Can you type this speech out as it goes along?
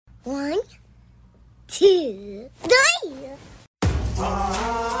1, 2, 3.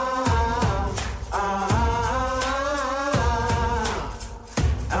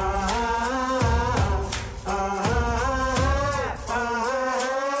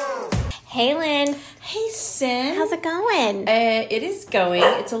 Hey, Lynn. Hey, Sin. How's it going? It is going.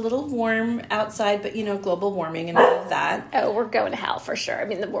 It's a little warm outside, but global warming and all of that. Oh, we're going to hell for sure. I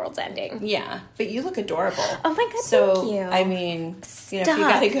mean, the world's ending. Yeah, but you look adorable. Oh my God, so, thank you. I mean, if you Stop.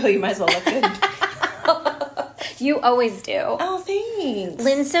 gotta go, you might as well look good. You always do. Oh, thanks.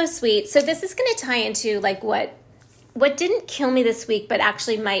 Lynn's so sweet. So this is going to tie into like what didn't kill me this week, but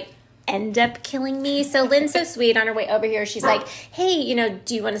actually might end up killing me. So Lynn's so sweet. On her way over here, she's like, "Hey,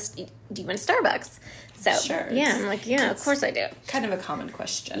 do you want to Starbucks?" So Sure. yeah, I'm like, yeah, of course I do. Kind of a common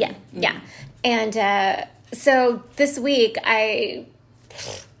question. Yeah, yeah. And so this week, minding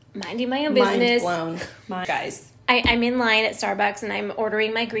my own business. Mind blown. Guys. I'm in line at Starbucks and I'm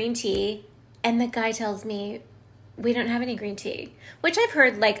ordering my green tea, and the guy tells me, "We don't have any green tea," which I've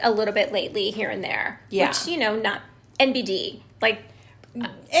heard like a little bit lately here and there. Yeah. Which, not NBD. Like,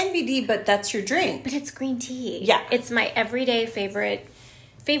 NBD, but that's your drink. but it's green tea. Yeah. It's my everyday favorite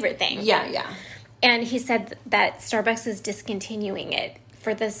thing. Yeah. And he said that Starbucks is discontinuing it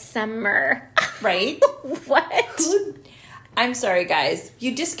for the summer. Right? What? I'm sorry, guys.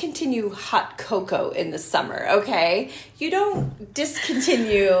 You discontinue hot cocoa in the summer, okay? You don't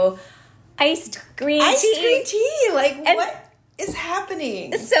discontinue Iced green iced tea. green tea. Like, And- what is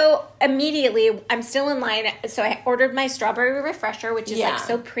happening? So immediately, I'm still in line. So I ordered my strawberry refresher, which is Yeah. like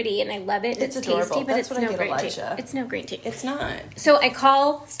so pretty, and I love it. It's It's adorable. tasty, but That's it's what I no get, green tea. Elijah. It's no green tea. It's not. So I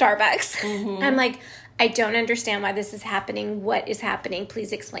call Starbucks. Mm-hmm. I'm like, I don't understand why this is happening. What is happening?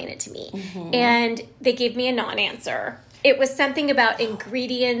 Please explain it to me. Mm-hmm. And they gave me a non-answer. It was something about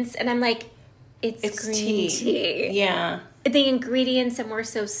ingredients, and I'm like, it's green tea. Yeah. The ingredients, and we're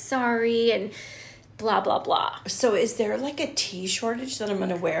so sorry, and blah, blah, blah. So is there like a tea shortage that I'm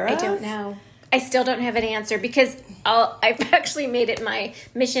unaware of? I don't know. I still don't have an answer because I've actually made it my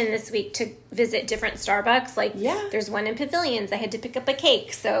mission this week to visit different Starbucks. Like, Yeah. there's one in Pavilions. I had to pick up a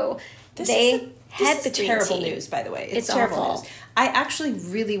cake, so This they had is the green terrible tea. news, by the way. It's terrible awful. news. I actually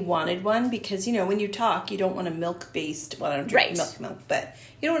really wanted one because, when you talk, you don't want a milk-based, well, I don't drink milk, but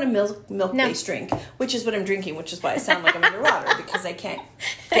you don't want a milk-based drink, which is what I'm drinking, which is why I sound like I'm underwater because I can't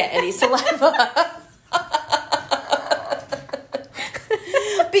get any saliva.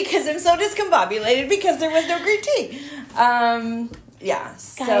 Because I'm so discombobulated because there was no green tea. Yeah.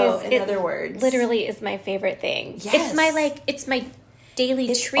 So Guys, in it other words, literally is my favorite thing. Yes. It's my daily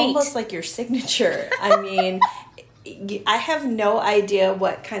it's treat. almost like your signature. I mean, I have no idea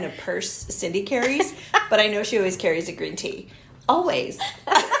what kind of purse Cindy carries, but I know she always carries a green tea. Always.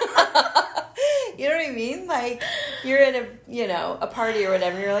 You know what I mean? Like, you're at a party or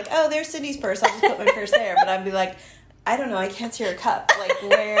whatever, and you're like, oh, there's Cindy's purse. I'll just put my purse there. But I'd be like, I don't know. I can't see her cup. Like,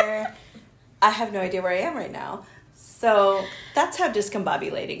 where? I have no idea where I am right now. So that's how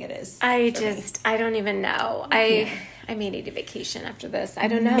discombobulating it is. I don't even know. I may need a vacation after this. I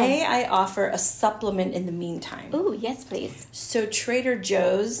don't know. May I offer a supplement in the meantime? Ooh, yes, please. So Trader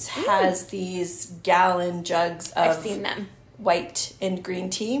Joe's has these gallon jugs of I've seen them. white and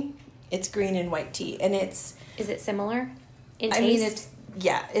green tea. It's green and white tea, and it's. Is it similar in taste? I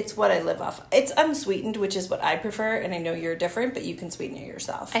mean, it's what I live off. It's unsweetened, which is what I prefer, and I know you're different, but you can sweeten it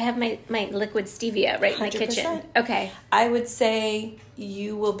yourself. I have my liquid stevia right in my 100%. kitchen. Okay. I would say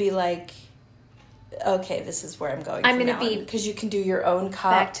you will be like, okay, this is where I'm going. I'm gonna be because you can do your own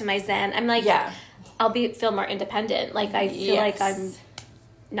cup. Back to my zen. I'm like, Yeah. I'll feel more independent. Like, I feel like I'm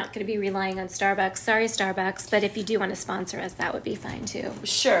not going to be relying on Starbucks. Sorry, Starbucks, but if you do want to sponsor us, that would be fine too.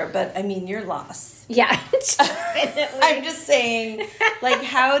 Sure, but I mean, your loss. Yeah. I'm just saying, like,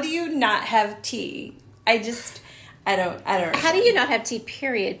 how do you not have tea? I don't know. How do you not have tea,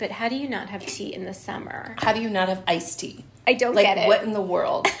 period? But how do you not have tea in the summer? How do you not have iced tea? I don't Like, get it. what in the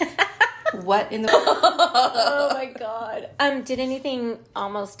world? What in the world? Oh my God. Did anything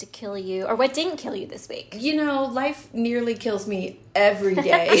almost kill you, or what didn't kill you this week? Life nearly kills me every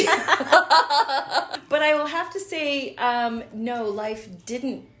day. But I will have to say, no, life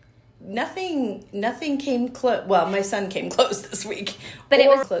didn't. Nothing came close. Well, my son came close this week, But it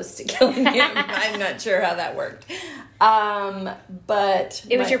was close to killing him. I'm not sure how that worked. But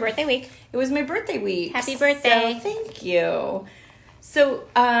it was your birthday week. It was my birthday week. Happy birthday. So, thank you. So,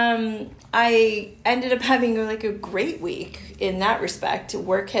 I ended up having like a great week in that respect.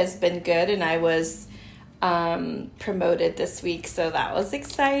 Work has been good, and I was promoted this week, so that was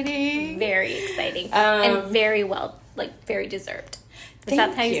exciting. Very exciting. And very well, very deserved. Is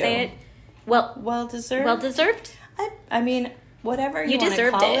that Thank how you say you. it? Well Well deserved. deserved? I mean, whatever You you want to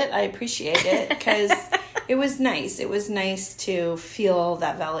deserved call it. it. I appreciate it because it was nice. It was nice to feel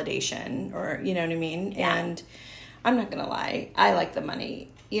that validation, or you know what I mean. Yeah. And I'm not gonna lie, I like the money.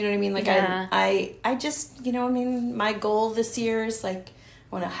 You know what I mean? Like Yeah. I just, you know what I mean. My goal this year is like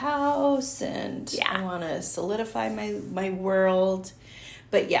I want a house, and Yeah. I want to solidify my world.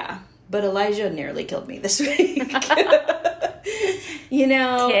 But Elijah nearly killed me this week. You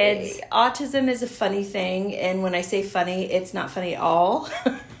know, Kids. autism is a funny thing, and when I say funny, it's not funny at all.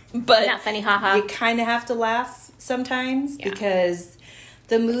 But Not funny, haha. you kind of have to laugh sometimes because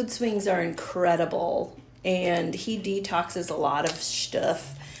the mood swings are incredible, and he detoxes a lot of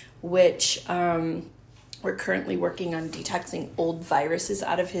stuff, which we're currently working on detoxing old viruses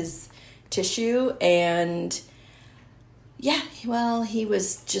out of his tissue. And yeah, well, he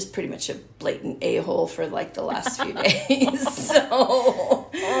was just pretty much a blatant a-hole for like the last few days. So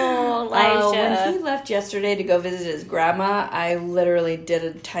Elijah. when he left yesterday to go visit his grandma, I literally did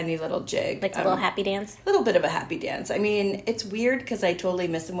a tiny little jig. Like a little happy dance? Little bit of a happy dance. I mean, it's weird because I totally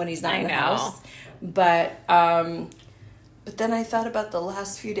miss him when he's not I in the know. house. But then I thought about the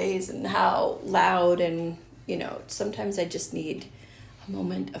last few days and how loud, and you know, sometimes I just need a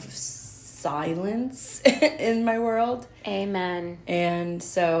moment of silence in my world. Amen. And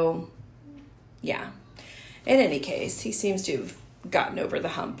so, yeah. In any case, he seems to have gotten over the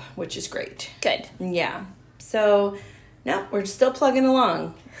hump, which is great. Good. Yeah. So, no, we're still plugging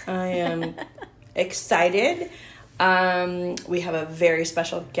along. I am excited. We have a very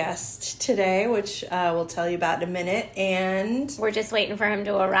special guest today, which we'll tell you about in a minute. And We're just waiting for him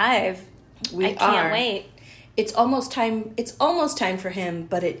to arrive. I can't wait. It's almost time for him,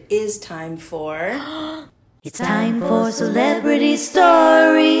 but it is time for It's time for celebrity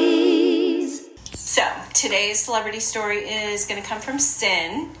stories. So, today's celebrity story is going to come from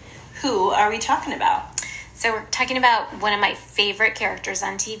Sin. Who are we talking about? So we're talking about one of my favorite characters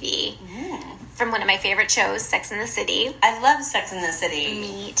on TV. From one of my favorite shows, Sex and the City. I love Sex and the City.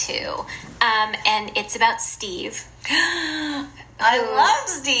 Me too. And it's about Steve. I love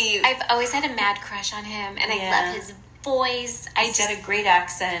Steve. I've always had a mad crush on him, and I Yeah. love his voice. He's got a great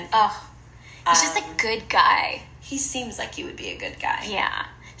accent. He's just a good guy. He seems like he would be a good guy. Yeah.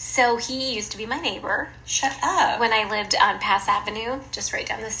 So he used to be my neighbor Shut up. when I lived on Pass Avenue, just right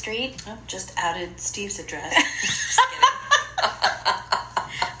down the street. Oh, just outed Steve's address. Just kidding.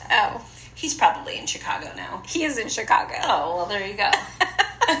 Oh, He's probably in Chicago now. he is in Chicago. Oh, well, there you go.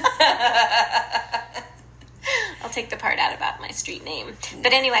 I'll take the part out about my street name.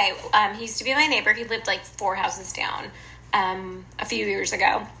 But anyway, he used to be my neighbor. He lived like 4 houses down a few years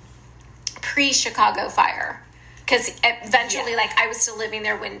ago, pre-Chicago fire. Because eventually, like, I was still living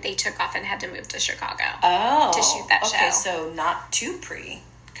there when they took off and had to move to Chicago. Oh. To shoot that okay, show. so not too pre.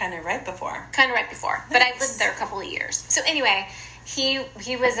 Kind of right before. Kind of right before. But I Nice. lived there a couple of years. So anyway, he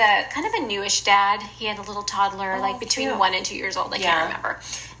was a kind of a newish dad. He had a little toddler, like between cute. 1 and 2 years old. I Yeah. can't remember.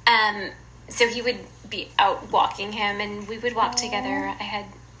 So he would be out walking him, and we would walk together. I had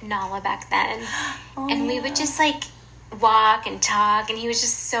Nala back then. And we would just, like, walk and talk, and he was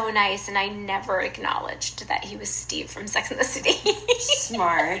just so nice, and I never acknowledged that he was Steve from Sex and the City.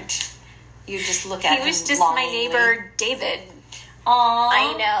 Smart. You just look at him He was just my longingly. neighbor, David. Aw.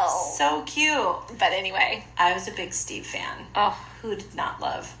 I know. So cute. But anyway, I was a big Steve fan. oh, Who did not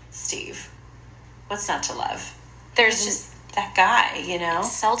love Steve? What's not to love? there's He's just just that guy, you know?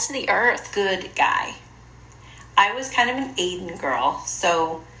 salt to the earth. Good guy. I was kind of an Aiden girl,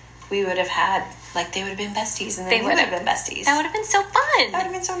 so we would have had, like, they would have been besties, and then They we would have would've. been besties. That would have been so That would fun.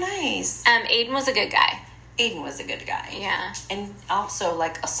 have been so nice. Aiden was a good guy. Aiden was a good guy. Yeah, And also,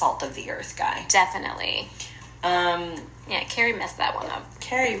 like, a salt of the earth guy. definitely. Um, Yeah, Carrie messed that one up.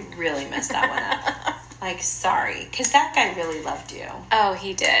 Carrie really messed that one up. Like, sorry. Because that guy really loved you. Oh,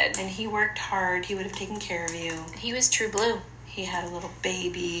 he did. And he worked hard. He would have taken care of you. He was true blue. He had a little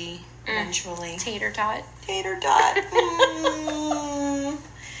baby eventually. Tater tot. Tater Dot.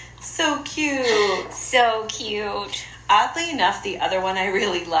 So cute. So cute. Oddly enough, the other one I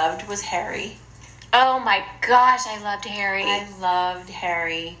really loved was Harry. Oh my gosh, I loved Harry. I loved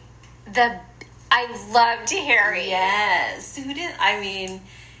Harry. I loved Harry. Yes. Who didn't? I mean,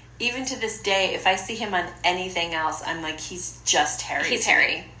 even to this day, if I see him on anything else, I'm like, he's just Harry. He's to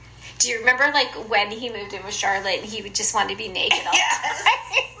Harry. me. Do you remember, like, when he moved in with Charlotte and he would just want to be naked all Yes. the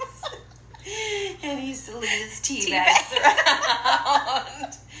time? And he used to leave his tea Tea bags bags.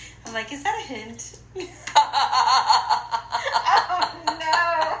 around. I'm like, is that a hint?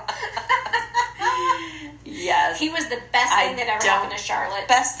 Yes. He was the best I thing that ever don't- happened to Charlotte.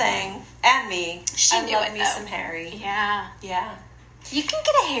 Best thing. And me. She I knew love it, me though. some Harry. Yeah. Yeah. You can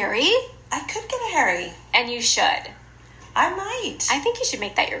get a Harry, I could get a Harry. and you should. I might. I think you should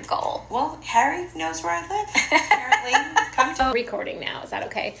make that your goal. Well, Harry knows where I live. Apparently, come to Recording now, is that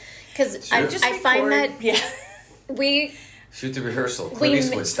okay? Because Sure. I find that yeah. we Shoot the rehearsal, Clint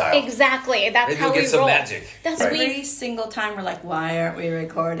Eastwood style. exactly. That's Maybe how we'll we get some roll. magic. That's Right. Every single time we're like, why aren't we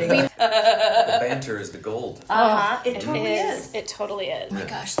recording? The banter is the gold. It totally is. It totally is. Oh my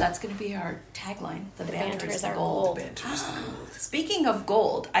gosh, that's going to be our tagline. The banter is the our gold. Banter is the gold. Speaking of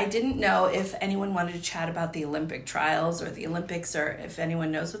gold, I didn't know if anyone wanted to chat about the Olympic trials or the Olympics, or if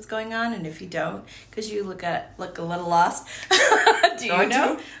anyone knows what's going on, and if you don't, because you look a little lost. Do you I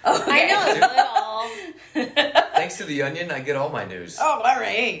know? do. Oh, I know a little. Thanks to the Onion, I get all my news. Oh, all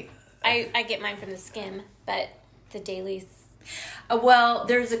right. I get mine from the Skim, but the dailies. Well,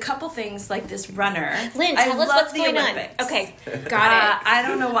 there's a couple things like this runner. Lynn, I tell us love what's the going Olympics. on. Okay, got it. I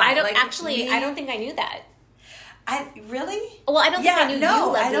don't know why. I don't Like, actually. me- I don't think I knew that. I really? Well, I don't think I knew you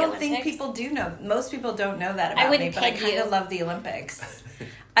loved I the don't think Olympics. people do know. Most people don't know that about I wouldn't me, but I peg kind you. of love the Olympics.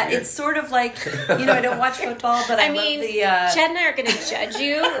 It's sort of like, I don't watch football, but I mean, love the... Chad and I are going to judge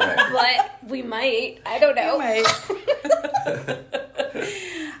you, but we might. I don't know. I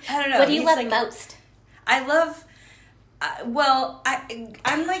don't know. What do you He's love like- most? I love...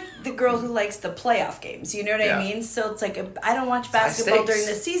 I'm like the girl who likes the playoff games. You know what Yeah. I mean? So it's like I don't watch high basketball stakes. during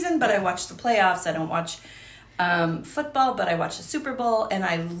the season, but I watch the playoffs. I don't watch football, but I watch the Super Bowl, and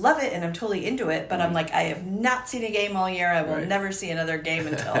I love it, and I'm totally into it. But I'm like, I have not seen a game all year. I will Right. never see another game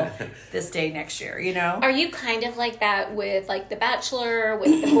until this day next year. You know? Are you kind of like that with like The Bachelor,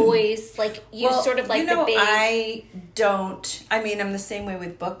 with The Voice? Like you sort of like the big. I don't. I mean, I'm the same way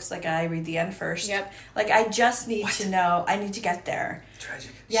with books. Like I read the end first. Yep. Like I just need to know. I need to get there.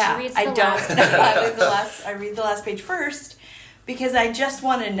 Tragic. Yeah, reads I the don't. last I read the last page first because I just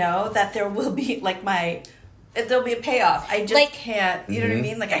want to know that there will be like there'll be a payoff. I just Like- can't. You know what I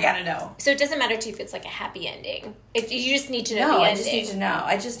mean? Like I gotta know. So it doesn't matter to you if it's like a happy ending. You just need to know No, the I ending. just need to know.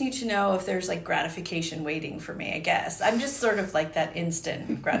 I just need to know if there's like gratification waiting for me. I guess I'm just sort of like that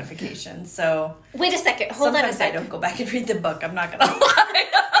instant gratification. So Wait a second. Hold on a sometimes I second. don't go back and read the book. I'm not gonna lie.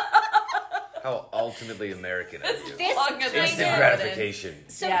 How ultimately American of you. This Long as kind I Instant know. of, gratification.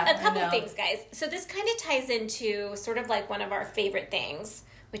 so Yeah, a couple I know. things, guys. So this kind of ties into sort of like one of our favorite things,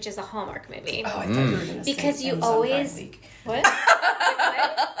 which is a Hallmark movie. Oh, I thought you were gonna say Because you Amazon Prime always Week. what?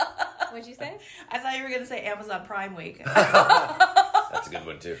 What? What'd you say? I thought you were gonna say Amazon Prime Week. That's a good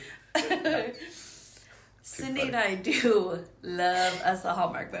one, too. Cindy and I do love us a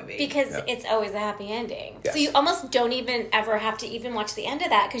Hallmark movie. Because Yeah. it's always a happy ending. Yes. So you almost don't even ever have to even watch the end of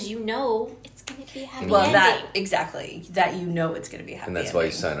that because you know it's going to be a happy well, ending. that exactly that you know it's going to be a happy And that's ending. why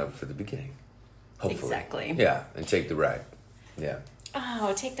you sign up for the beginning. Hopefully. Exactly. Yeah, and take the ride. Yeah.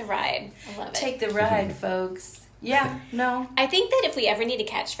 Oh, take the ride. I love it. Take the ride, folks. Yeah, no. I think that if we ever need a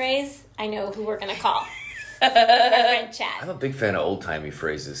catchphrase, I know who we're going to call. Our friend I'm Chad. a big fan of old-timey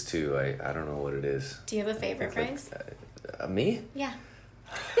phrases, too. I don't know what it is. Do you have a favorite phrase? Me? Yeah.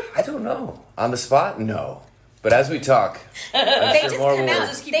 I don't know. On the spot? No. But as we talk, I'm They sure just more come will... out.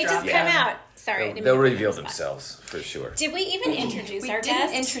 Just keep They just dropping come them. out. Sorry. I didn't They'll mean to put reveal you on the spot. themselves, for sure. Did we even introduce We our didn't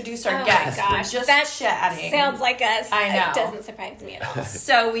guest? introduce our Oh guest. my gosh. We're just that chatting. sounds like us. I know. It doesn't surprise me at all.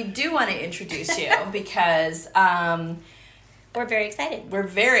 So we do want to introduce you because We're very excited. we're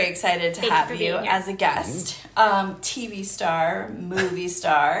very excited to Thank you have for you being here. as a guest. TV star, movie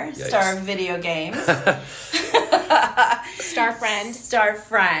star, star of video games, Star friend. star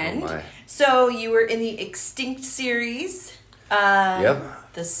friend. Oh my. So you were in the Extinct series. Yep.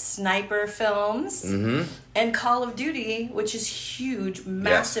 The Sniper films, and Call of Duty, which is huge,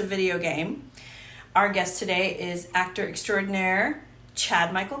 massive video game. Our guest today is actor extraordinaire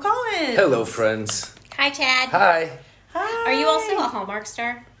Chad Michael Collins. Hello, friends. Hi, Chad. Hi. Hi. Are you also a Hallmark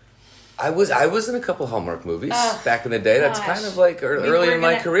star? I was in a couple Hallmark movies back in the day. That's gosh. kind of like We early were in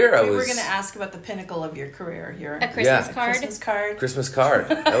my gonna- career. I we was were going to ask about the pinnacle of your career. Your A Christmas Yeah. card? Christmas card. Christmas Card.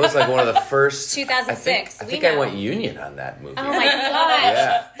 That was like one of the first. 2006. I We think I know. went Union on that movie. Oh my gosh.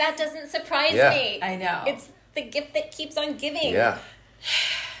 Yeah. That doesn't surprise Yeah. me. I know. It's the gift that keeps on giving. Yeah.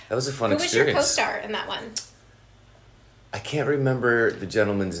 That was a fun Who was your experience. co-star in that one? I can't remember the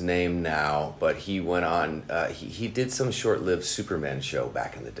gentleman's name now, but he went on. He did some short-lived Superman show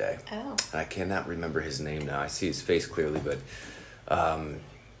back in the day. Oh. And I cannot remember his name now. I see his face clearly, but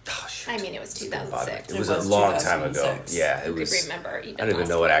shoot. I mean, it was It's gonna bother me. 2006. It was It a was long time ago. 2006. Yeah, it Who was. could remember? I don't even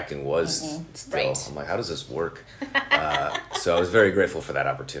know what acting was still. Right. I'm like, how does this work? So I was very grateful for that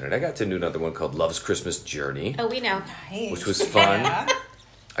opportunity. I got to do another one called Love's Christmas Journey, Oh, we know. Nice. which was fun.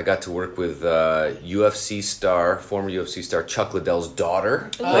 I got to work with UFC star, former UFC star Chuck Liddell's daughter.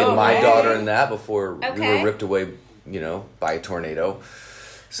 Played my okay. daughter in that before we Okay. were ripped away, by a tornado.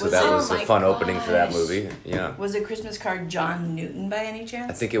 So Was that it- was Oh a my fun opening for that gosh. movie. Yeah. Was it Christmas card John Newton by any I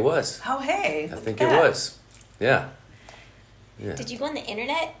chance? think it was. Oh, hey. I look think at it that. was. Yeah. Yeah. Did you go on the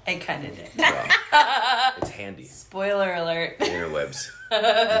internet? I kind of did. Well, it's handy. Spoiler alert. Interwebs.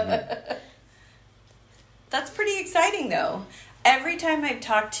 That's pretty exciting, though. Every time I've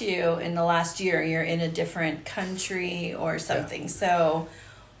talked to you in the last year, you're in a different country or something. So,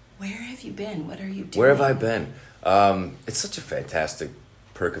 where have you been? What are you doing? Where have I been? It's such a fantastic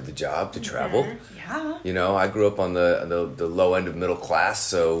perk of the job to travel. Yeah. You know, I grew up on the low end of middle class,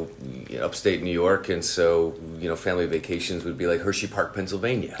 so upstate New York, and so family vacations would be like Hershey Park,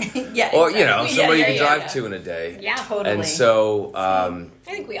 Pennsylvania, Yeah. or exactly. somewhere you can yeah, drive yeah. to in a day. Yeah. Totally. And so, I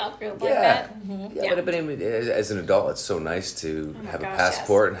think we all grew up like yeah, that. yeah, but I mean, as an adult, it's so nice to Oh my have a gosh,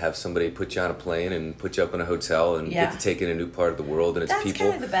 passport and have somebody put you on a plane and put you up in a hotel and Yeah. get to take in a new part of the world and its That's people.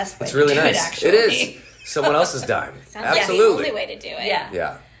 kind of the best way It's to really do it, nice. actually. It is someone else's dime. Sounds like the Absolutely. only way to do it. Yeah.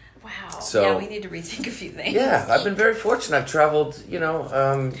 Yeah. Wow. So yeah, we need to rethink a few things. yeah, I've been very fortunate. I've traveled,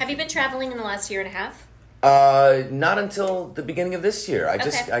 Have you been traveling in the last year and a half? not until the beginning of this year. I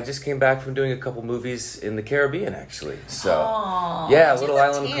Okay. just came back from doing a couple movies in the Caribbean, actually. So Aw. yeah, a Do little the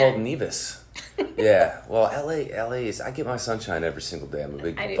island tan. called Nevis. Yeah, well, LA is. I get my sunshine every single day. I'm a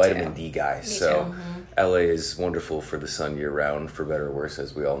big I do vitamin too. D guy, Me so too. LA is wonderful for the sun year round, for better or worse,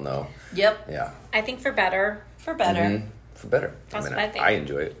 as we all know. Yep. Yeah, I think for better. For better. Mhm. For better. That's what I I think. I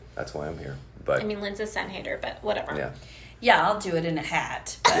enjoy it. That's why I'm here. But I mean, Lynn's a sun hater, but whatever. yeah, Yeah, I'll do it in a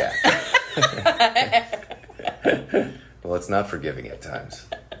hat. But yeah. Well, it's not forgiving at times.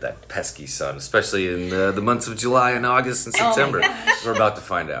 That pesky sun, especially in the months of July and August and Oh my September. gosh. We're about to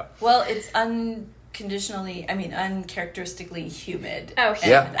find out. Well, it's uncharacteristically humid. Oh, and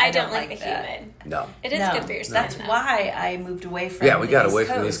Yeah. I don't like the that. humid. No. It is No, good for your skin. That's though. why I moved away from Yeah, we the got East away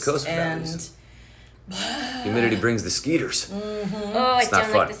from the East Coast for that and reason. Humidity brings the skeeters. Oh, I It's not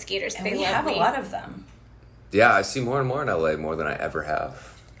don't fun. like the skeeters. and They we love have me. a lot of them. Yeah, I see more and more in LA, more than I ever have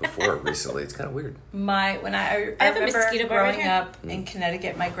before recently. It's kind of weird. When I have a remember mosquito bar right growing here. up in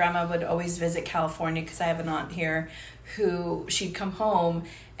Connecticut, my grandma would always visit California because I have an aunt here who she'd come home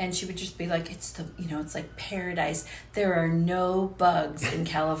and she would just be like, it's like paradise. There are no bugs in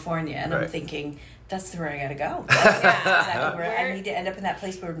California. And I'm Right. thinking, that's where I gotta go. That's exactly where I need to end up, in that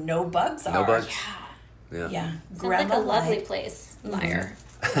place where no bugs are. No bugs? Yeah. Yeah. Sounds Grandma like a lovely lied. place. Liar.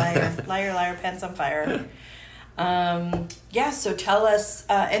 Liar, pants on fire. Yeah, so tell us,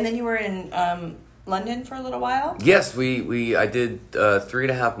 and then you were in London for a little while? Yes, I did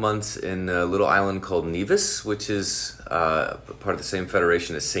 3.5 months in a little island called Nevis, which is part of the same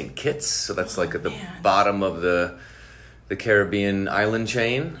federation as St. Kitts. So that's like at the man. bottom of the Caribbean island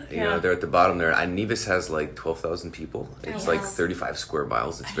chain. You know, Yeah. they're at the bottom there. And Nevis has like 12,000 people. It's like wow. 35 square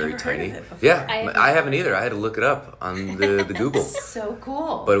miles. It's very never heard tiny. of it before. Yeah, I I haven't either. I had to look it up on the Google. So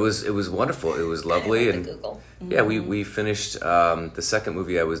cool. But it was wonderful. It was lovely, I love and the Google. yeah, we finished the second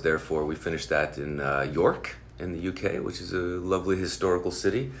movie I was there for. We finished that in York in the UK, which is a lovely historical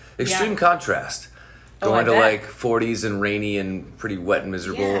city. Extreme contrast, Oh, going I to bet. like 40s and rainy and pretty wet and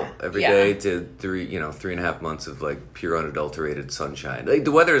miserable Yeah. every Yeah. day to 3.5 months of like pure unadulterated sunshine. Like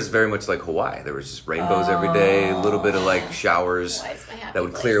the weather is very much like Hawaii. There was just rainbows every day, a little bit of like showers Hawaii's my happy that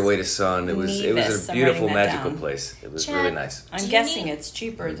would place. clear away to sun. It was Nevis, a I'm beautiful, writing that magical down. place. It was Chad, really nice. I'm Do you guessing need- it's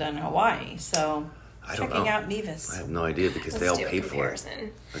cheaper than Hawaii, so I don't checking know. out Nevis. I have no idea because they Let's all do a pay for it.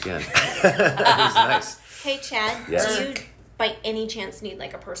 comparison. Again, it was nice. Hey, Chad, Yes. do you by any chance need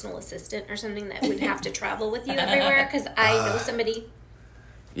like a personal assistant or something that would have to travel with you everywhere? Because I know somebody.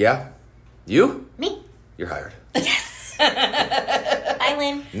 Yeah, you? Me. You're hired. Yes. Hi,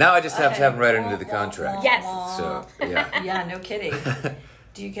 Lynn. Now I just have to have them write it into the contract. Yes. So yeah, Yeah, no kidding.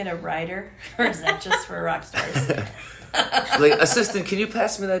 Do you get a rider, or is that just for rock stars? like assistant, can you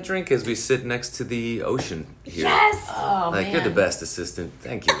pass me that drink as we sit next to the ocean here? Yes. Oh Like man, you're the best assistant.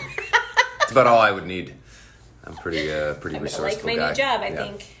 Thank you. It's about all I would need. I'm pretty I'm gonna resourceful like my guy. new job. I Yeah.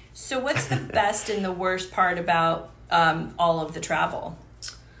 think. So, what's the best and the worst part about all of the travel?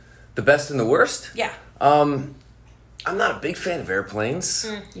 The best and the worst. Yeah, I'm not a big fan of airplanes.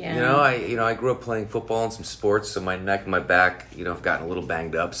 Yeah. I grew up playing football and some sports, so my neck and my back, have gotten a little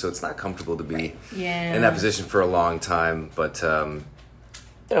banged up. So it's not comfortable to be Yeah. in that position for a long time. But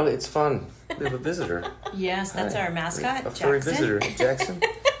it's fun. We have a visitor. yes, that's Hi. our mascot, A furry Jackson. visitor, Jackson.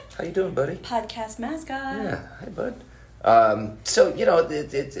 How you doing, buddy? Podcast mascot. Yeah, hi, bud. So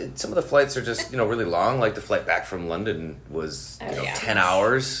some of the flights are just really long. Like the flight back from London was yeah. 10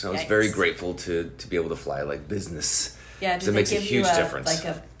 hours. I was very Yikes. grateful to be able to fly like business. Yeah, So do it they makes a give huge you difference.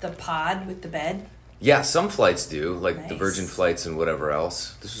 the pod with the bed? Yeah, some flights do, like the Nice. Virgin flights and whatever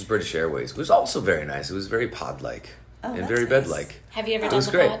else. This was British Airways. It was also very nice. It was very pod-like. Oh, and that's very nice. bed-like. Have you ever It done was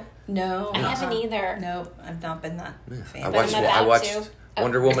the great. pod? No. I haven't either. Nope, I've not been that fan. I But I'm watched about to.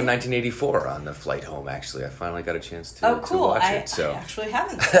 Wonder Woman 1984 on the flight home. Actually, I finally got a chance to, Oh, cool. to watch I it. So actually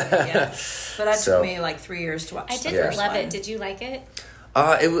haven't seen it yet. But that So- took me like 3 years to watch I the did first love one. it. Did you like it?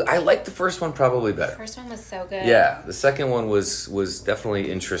 I liked the first one probably better. First one was so good. Yeah, the second one was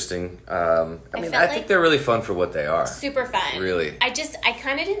definitely interesting. I felt think like- they're really fun for what they are. Super fun. Really. I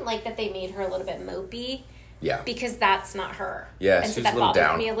kind of didn't like that they made her a little bit mopey Yeah, because that's not her. Yeah, and she's so a that little bothered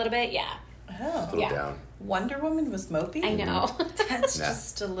down. me a little bit. Yeah, Oh. a little yeah. down. Wonder Woman was mopey? I know. That's Yeah.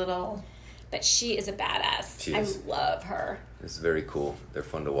 just a little... But she is a badass. She I is. love her. It's very cool. They're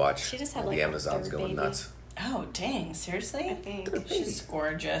fun to watch. She just had, All like, the a Amazon's third going baby. nuts. Oh, dang. Seriously? I think She's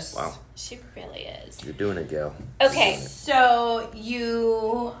gorgeous. Wow, she really is. you're doing it, Gail. Okay, So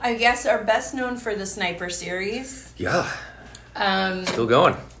you, I guess, are best known for the Sniper series. Yeah, Um, still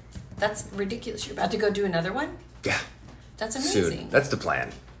going. that's ridiculous. You're about to go do another one? Yeah, That's amazing. soon. That's the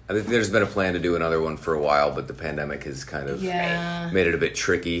plan. I think there's been a plan to do another one for a while, but the pandemic has kind of Yeah. made it a bit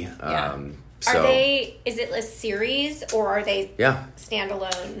tricky. Yeah. So is it a series or are they yeah,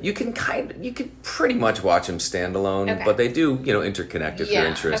 standalone? you can pretty much watch them standalone, Okay. but they do interconnect if Yeah, you're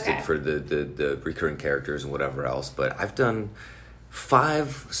interested okay. for the recurring characters and whatever else. But I've done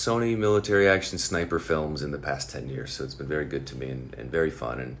 5 Sony military action sniper films in the past 10 years, so it's been very good to me and very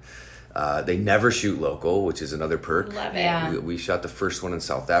fun. And they never shoot local, which is another perk. Love it. Yeah. We shot the first one in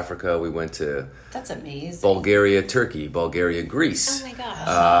South Africa. We went to That's amazing. Bulgaria, Turkey, Bulgaria, Greece. Oh my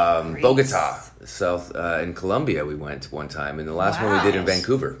gosh. Greece. Bogota, South in Colombia. We went one time, and the last one we did in Wow.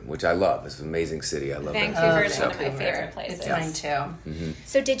 Vancouver, which I love. It's an amazing city. I love Vancouver is Vancouver. one of my Vancouver. favorite places. It's mine too.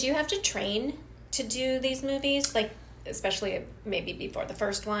 So did you have to train to do these movies? Like, especially maybe before the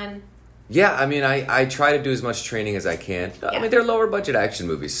first one? Yeah, I mean, I try to do as much training as I can. I Yeah. mean, they're lower budget action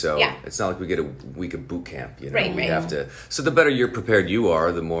movies, so Yeah. it's not like we get a week of boot camp. Right, we right. have to. So the better you're prepared you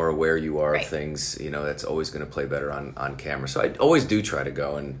are, the more aware you are Right. of things. That's always going to play better on camera. So I always do try to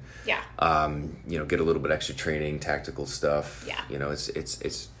go and Yeah. get a little bit extra training, tactical stuff. Yeah.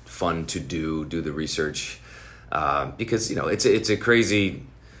 It's fun to do the research because it's a crazy.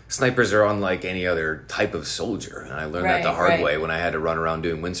 Snipers are unlike any other type of soldier, and I learned that the Right, hard right. way when I had to run around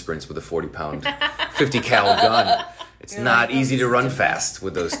doing wind sprints with a 40-pound, 50 cal gun. It's not like, easy to "This run is fast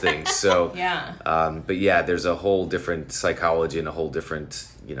with those things. So, Yeah. but yeah, there's a whole different psychology and a whole different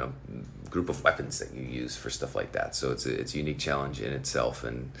group of weapons that you use for stuff like that. So it's a unique challenge in itself,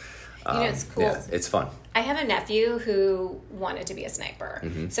 and it's cool. Yeah, it's fun. I have a nephew who wanted to be a sniper.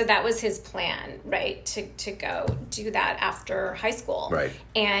 Mm-hmm. So that was his plan, right? To go do that after high school. Right.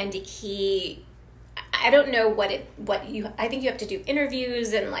 And I don't know I think you have to do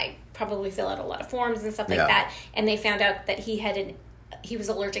interviews and like probably fill out a lot of forms and stuff like Yeah. that. And they found out that he was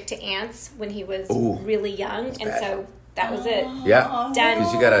allergic to ants when he was Ooh, really young. And bad. so that was it. Yeah, Done.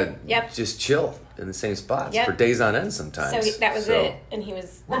 because you gotta Yep. just chill in the same spots Yep. for days on end sometimes. So that was So, it. And he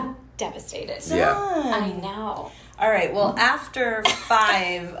was devastated. Yeah. I know. All right. Well, after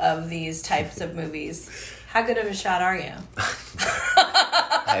 5 of these types of movies, how good of a shot are you?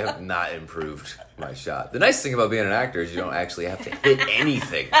 I have not improved my shot. The nice thing about being an actor is you don't actually have to hit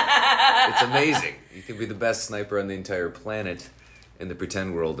anything. It's amazing. You can be the best sniper on the entire planet in the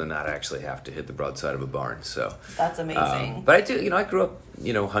pretend world and not actually have to hit the broadside of a barn. So, That's amazing. but I do. I grew up,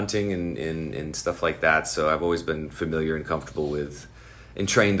 hunting and stuff like that. So I've always been familiar and comfortable with, and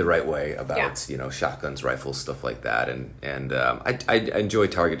trained the right way about shotguns, rifles, stuff like that. And I enjoy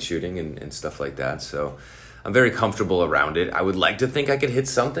target shooting and stuff like that. So I'm very comfortable around it. I would like to think I could hit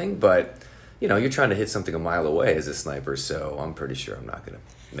something, but you're trying to hit something a mile away as a sniper. So I'm pretty sure I'm not going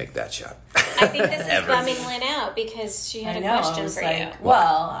to make that shot. I think this is Ever. bumming Lynn out because she had I a know. I question was for like, you.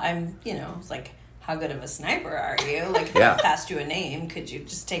 well, I'm, it's like, how good of a sniper are you? Like, if Yeah. I passed you a name, could you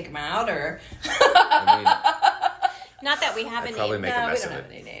just take him out? Or I mean, Not that we have a probably name. make a no, we mess don't of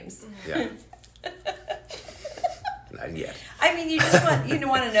have it. any names. Yeah. Not yet. I mean, you just want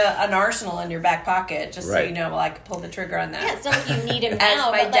an arsenal in your back pocket, just so Right. you know, well, I could pull the trigger on that. Yeah, it's not like you need him As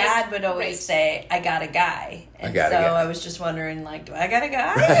now. my but, dad like, would always say, I got a guy. And got a so guy. I was just wondering, like, do I got a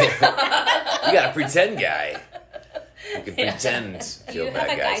guy? You got a pretend guy. You can pretend to You kill have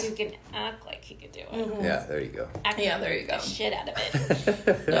bad a guy guys. who can act like he could do it. Yeah, there you go. Act Yeah, there you the go. shit out of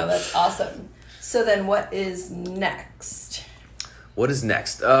it. No, that's awesome. So then what is next? What is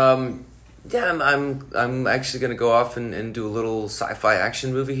next? Yeah, I'm actually going to go off and do a little sci-fi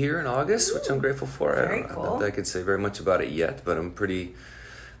action movie here in August, which I'm grateful for. Very I don't cool. know that I could say very much about it yet, but I'm pretty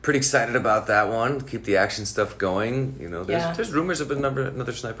excited about that one. Keep the action stuff going. There's rumors of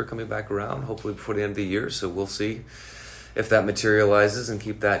another sniper coming back around, hopefully before the end of the year. So we'll see if that materializes and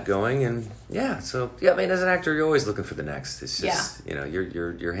keep that going. And so I mean, as an actor, you're always looking for the next. It's just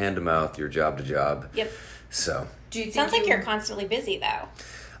you're hand to mouth, you're job to job. Yep. So Do you think Sounds like you're constantly busy though.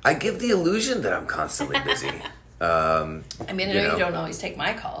 I give the illusion that I'm constantly busy. I mean, I know you don't always take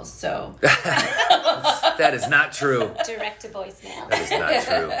my calls, so That is not true. Direct to voicemail. That is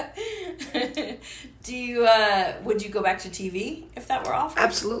not true. do you? Would you go back to TV if that were offered?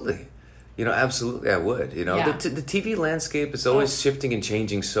 Absolutely. Absolutely I would. Yeah. The TV landscape is always shifting and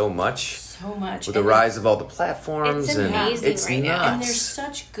changing so much. So much With the rise of all the platforms. It's and amazing it's right now. nuts. And there's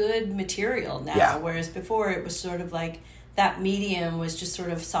such good material now, Yeah. whereas before it was sort of like that medium was just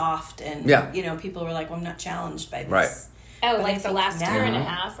sort of soft and, people were like, well, I'm not challenged by this. Right. Oh, But I like the think last now- year and a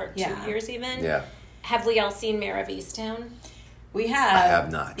half or 2 Yeah. years even? Yeah. Have we all seen Mayor of Easttown? We have. I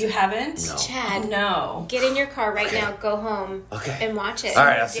have not. You haven't? No. Chad, No. get in your car right now, go home, Okay. and watch it. All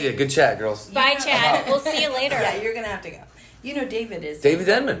right, I'll see you. Good chat, girls. Bye, Chad. We'll see you later. Yeah, you're going to have to go. You know David is. David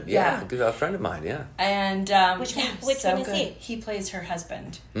Denman. Yeah. A friend of mine, yeah. And Which one- yeah, which so one is good. he? He plays her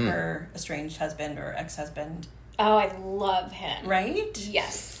husband, her estranged husband or ex-husband, Oh, I love him. right?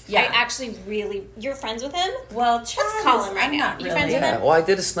 Yes. Yeah. I actually really... You're friends with him? Well, Chad call is- him right I'm now. not You really. friends with Yeah, him? well, I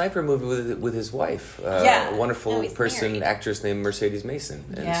did a sniper movie with his wife. Yeah. A wonderful Oh, he's person, married. actress named Mercedes Mason.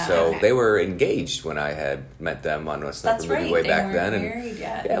 And Yeah. so Okay. they were engaged when I had met them on a sniper That's movie right. way They back weren't then. married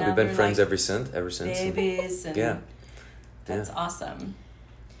yet. Yeah, Now we've been they're friends like ever since. babies and Yeah. that's awesome.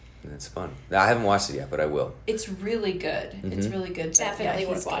 And it's fun. I haven't watched it yet, but I will. It's really good. It's really good. But Definitely he's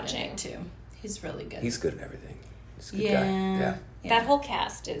worth good in watching. it, too. He's really good. He's good in everything. He's a good yeah. guy. Yeah. That whole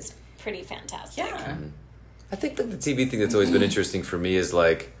cast is pretty fantastic. Yeah. I think that the TV thing that's always been interesting for me is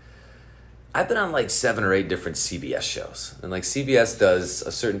like, I've been on like 7 or 8 different CBS shows. And like CBS does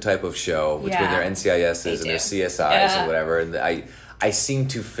a certain type of show between Yeah. their NCISs and their CSIs and whatever. And I seem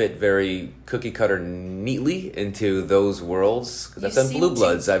to fit very cookie cutter neatly into those worlds. Because I've done seem Blue to-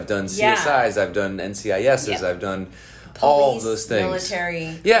 Bloods, I've done Yeah. CSIs, I've done NCISs, Yep. I've done all of Police, those things.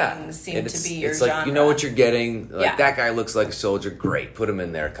 military Yeah, things seem and to be your it's like genre. you know what you're getting. Like Yeah. that guy looks like a soldier. Great, put him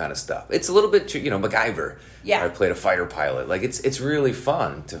in there, kind of stuff. It's a little bit, MacGyver. Yeah. I played a fighter pilot. Like it's really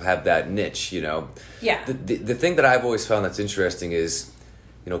fun to have that niche. Yeah. The thing that I've always found that's interesting is,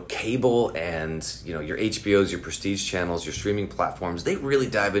 cable and your HBOs, your prestige channels, your streaming platforms. They really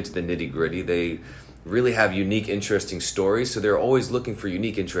dive into the nitty gritty. They really have unique, interesting stories. So they're always looking for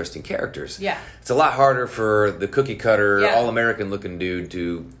unique, interesting characters. Yeah. It's a lot harder for the cookie cutter, Yeah. all-American looking dude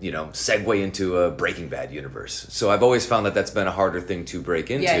to, segue into a Breaking Bad universe. So I've always found that that's been a harder thing to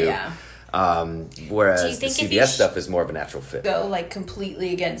break into. Yeah. Whereas Do you the think if CBS you stuff is more of a natural fit. Go like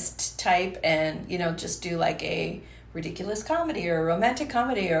completely against type and, just do like a ridiculous comedy or a romantic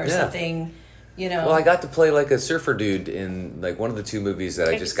comedy or Yeah. something, Well, I got to play like a surfer dude in like one of the 2 movies that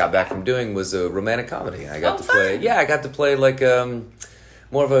I just got back from doing was a romantic comedy. I got to play, I got to play like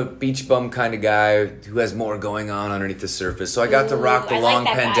more of a beach bum kind of guy who has more going on underneath the surface. So I got to rock the I like long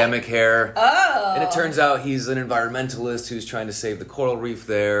that guy. pandemic hair. Oh. And it turns out he's an environmentalist who's trying to save the coral reef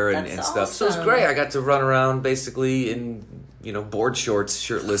there and That's stuff. So it's awesome. great. I got to run around basically in, board shorts,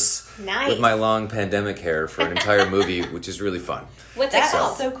 shirtless, Nice. with my long pandemic hair for an entire movie, which is really fun. What's it That's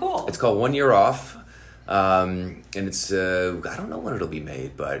called? so cool. It's called 1 Year Off. And it's, I don't know when it'll be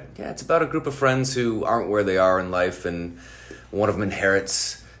made, but it's about a group of friends who aren't where they are in life, and one of them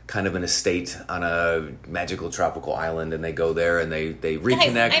inherits kind of an estate on a magical tropical island, and they go there and they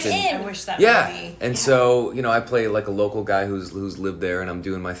reconnect. I'm and, in. I wish that yeah, movie. and so I play like a local guy who's lived there, and I'm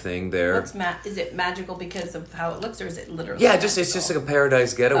doing my thing there. Is it magical because of how it looks, or is it literally? Yeah, it's magical? just like a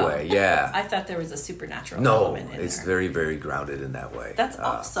paradise getaway. Oh. Yeah. I thought there was a supernatural No, element in it's there. very, very grounded in that way. That's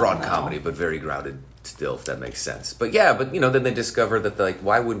awesome, Broad though. comedy, but very grounded still, if that makes sense. But then they discover that like,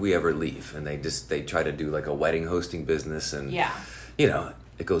 why would we ever leave? And they try to do like a wedding hosting business, and Yeah.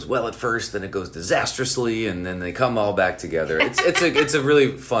 it goes well at first, then it goes disastrously, and then they come all back together. It's a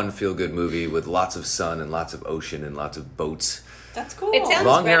really fun, feel good movie with lots of sun and lots of ocean and lots of boats. That's cool. It sounds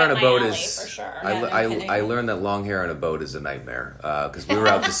Long hair right on up a my boat alley, is for sure. Yeah, no kidding. I learned that long hair on a boat is a nightmare because we were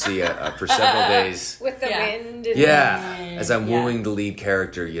out to sea for several days. With the Yeah. wind. And Yeah, as I'm Yeah. wooing the lead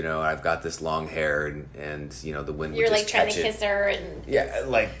character, I've got this long hair and the wind You're would just like trying catch to it. kiss her and... Yeah,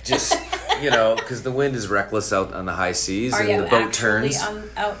 like just because the wind is reckless out on the high seas, Are and you the boat actually turns.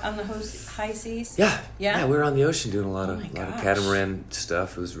 out on the high seas? Yeah, Yeah? we were on the ocean doing a lot Oh of my gosh. catamaran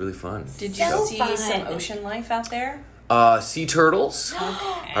stuff. It was really fun. Did you So see fun. some ocean life out there? Sea turtles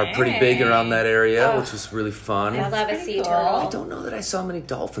are pretty big around that area, which was really fun. I love a pretty sea cool. turtle. I don't know that I saw many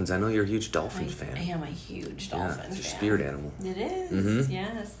dolphins. I know you're a huge dolphin fan. I am a huge Yeah, dolphin it's your fan. spirit animal. It is,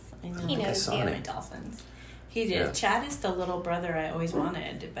 yes. I know. He I knows saw you. it. My dolphins. He did. Yeah. Chad is the little brother I always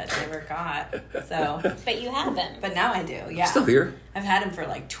wanted, but never got. So, But you have him. but now I do. Yeah, Still here. I've had him for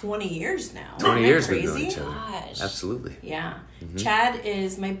like 20 years now. 20 Isn't that years we've known crazy? each other. Gosh. Absolutely. Yeah, Chad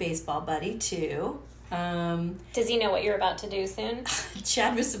is my baseball buddy too. Does he know what you're about to do soon?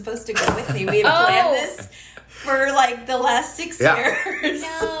 Chad was supposed to go with me. We had planned this for like the last 6 Yeah. years.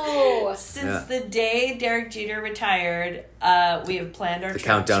 No. Since the day Derek Jeter retired, we have planned our trip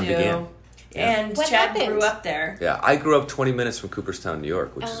countdown began. And What Chad happened? grew up there. Yeah, I grew up 20 minutes from Cooperstown, New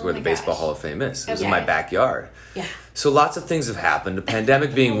York, which is Oh where my the Baseball gosh. Hall of Fame is. It was in Okay. my backyard. Yeah. So lots of things have happened. The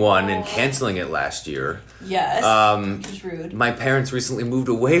pandemic being one, and canceling it last year. Yes. Which was rude. My parents recently moved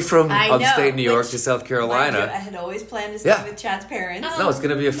away from I know, upstate New York which, to South Mind you, I Carolina. had always planned to stay Yeah. with Chad's parents. No, it's going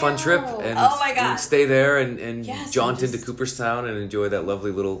to be a fun No. trip, and Oh my we God. would stay there and Yes, jaunt and into just- Cooperstown and enjoy that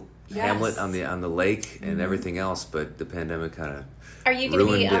lovely little Yes. hamlet on the lake and everything else. But the pandemic kind of Are you going to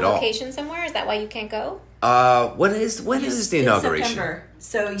be ruined on it all. location somewhere? Is that why you can't go? when is the In inauguration? September.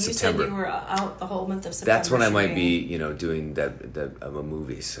 So you September. said you were out the whole month of September. That's when I might shooting. be, doing that a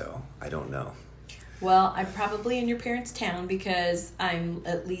movie. So I don't know. Well, I'm probably in your parents' town because I'm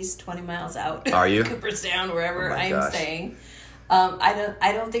at least 20 miles out. Are you? Cooperstown, wherever Oh my I'm gosh. staying.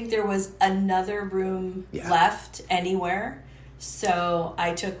 I don't think there was another room Yeah. left anywhere. So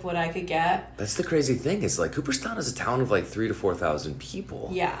I took what I could get. That's the crazy thing. Is like Cooperstown is a town of like 3,000 to 4,000 people.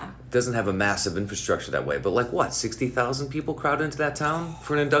 Yeah. It doesn't have a massive infrastructure that way, but like what, 60,000 people crowd into that town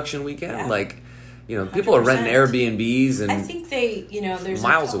for an induction weekend? Yeah. Like, people are renting 100%. Airbnbs and I think they, there's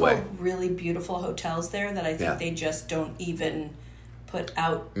Miles a couple away. really beautiful hotels there that I think Yeah. they just don't even put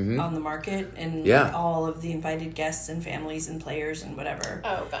out on the market, and Yeah. all of the invited guests and families and players and whatever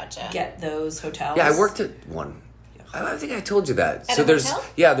Oh, gotcha. get those hotels. yeah, I worked at one. I think I told you that. At So a there's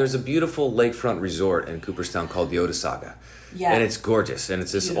hotel? there's a beautiful lakefront resort in Cooperstown called the Otesaga. Yeah. And it's gorgeous, and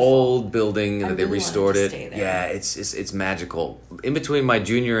it's this Beautiful. old building, I and they really wanted restored to it. stay there. Yeah, it's magical. In between my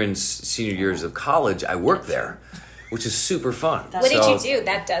junior and senior years of college, I worked there, which is super fun. What did So- you do?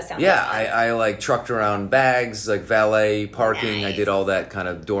 That does sound Yeah, like fun. I like trucked around bags, like valet parking. I Nice. did all that kind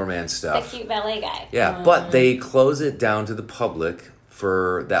of doorman The stuff. cute valet guy. Yeah, but they close it down to the public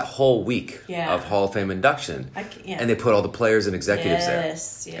for that whole week Yeah. of Hall of Fame induction, yeah. and they put all the players and executives there.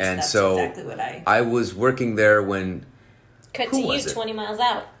 Yes, and that's so exactly what I was working there when Cut Who to you was it? 20 miles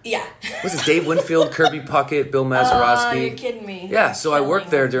out. yeah. was it Dave Winfield, Kirby Puckett, Bill Oh, Mazeroski? you're kidding me. Yeah, so I worked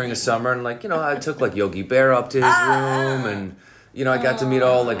there Killing during the me. summer, and I took like Yogi Bear up to his room, and I got to meet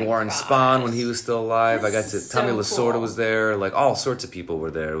all like my Warren gosh. Spahn when he was still alive. I got to That's Tommy so Lasorda cool. was there, like all sorts of people were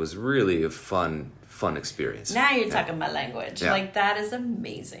there. It was really a fun experience. Now you're talking my language. Yeah. Like, that is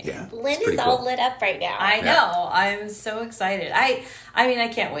amazing. Yeah, Lynn it's pretty is all cool. lit up right now. I know. I'm so excited. I mean, I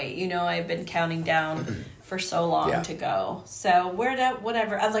can't wait. I've been counting down for so long Yeah. to go. So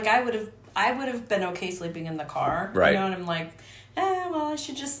whatever. I was like, I would have been okay sleeping in the car. Right. And I'm like, well, I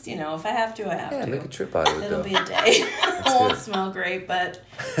should just, if I have to, I have Yeah, to. make a trip out of it It'll though. be a day. It won't good. smell great, but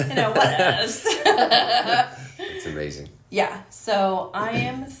what else? It's amazing. Yeah, so I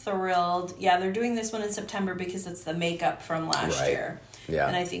am thrilled. Yeah, they're doing this one in September because it's the makeup from last Right. year. Yeah.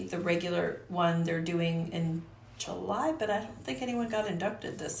 And I think the regular one they're doing in July, but I don't think anyone got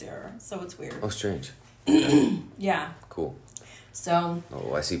inducted this year. So it's weird. Oh, strange. Yeah. Cool. So,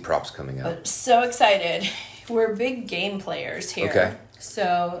 Oh, I see props coming out. but so excited. We're big game players here. Okay.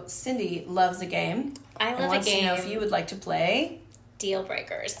 So Cindy loves a game. I and love a wants to know game. if you would like to play. Deal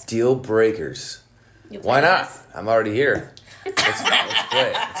breakers. Deal breakers. You play Why not? this? I'm already here. Let's play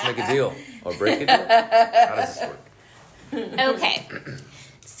it. Let's make a deal. Or break a deal. How does this work? Okay.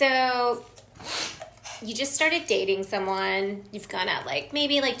 So you just started dating someone. You've gone out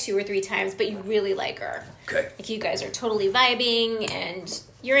maybe 2 or 3 times, but you really like her. Okay. Like you guys are totally vibing and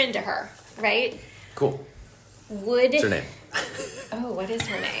you're into her, right? Cool. Would What's her name? Oh, what is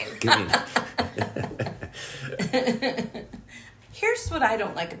her name? Give me. Here's what I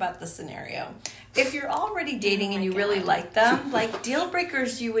don't like about the scenario. If you're already dating and you really God. like them, deal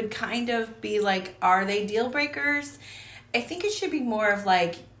breakers, you would kind of be like, are they deal breakers? I think it should be more of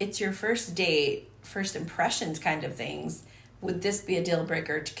it's your first date, first impressions kind of things. Would this be a deal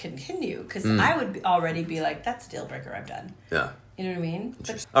breaker to continue? Because I would already be like, that's a deal breaker, I'm done. Yeah. You know what I mean?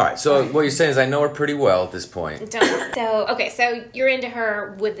 But All right. So what you're saying is I know her pretty well at this point. Don't. So, okay, so you're into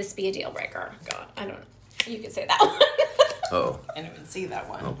her. Would this be a deal breaker? God, I don't know. You can say that one. Oh. I didn't even see that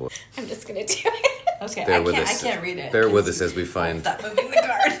one. Oh boy. I'm just going to do it. Okay, Bear I with can't, us. I can't read it. Bear with 'cause us as we find Stop moving the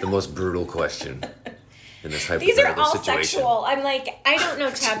card. the most brutal question in this These are hypothetical all situation. sexual. I'm like, I don't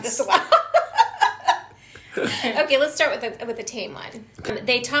know Chad this well. Okay, let's start with a tame one.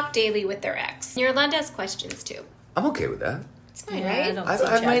 They talk daily with their ex. You're allowed to ask questions too. I'm okay with that. It's fine, Yeah, I right? don't I've, see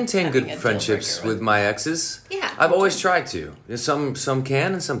I've Chad maintained having a good deal friendships breaker with my exes. Yeah, I've me always too. tried to. Some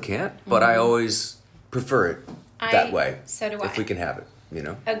can and some can't, but I always prefer it that way. So do If I. we can have it, you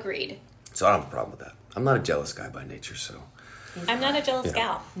know. Agreed. So I don't have a problem with that. I'm not a jealous guy by nature, so I'm not a jealous Yeah.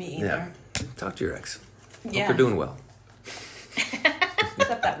 gal. Me yeah. either. Talk to your ex. Hope Yeah. they're doing well.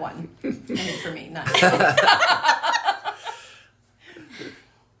 Except that one. I mean, for me, not.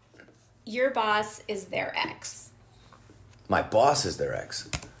 Your boss is their ex. My boss is their ex.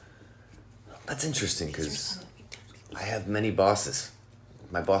 That's interesting because I have many bosses.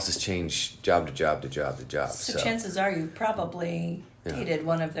 My bosses change job to job to job to job. So So, chances are you've probably Yeah. dated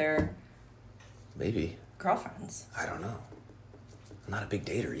one of their maybe. girlfriends. I don't know. I'm not a big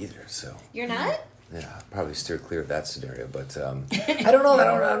dater either, so You're not? yeah, I'll probably steer clear of that scenario. But I don't know. I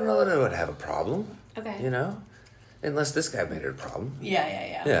don't know that I would have a problem. Okay. You know, unless this guy made it a problem. Yeah.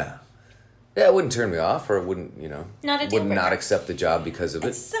 Yeah. Yeah, it wouldn't turn me off, or it wouldn't, you know, Not a deal would not breaker. accept the job because of it.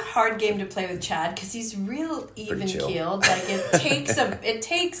 It's a hard game to play with Chad because he's real even chill. keeled. Like it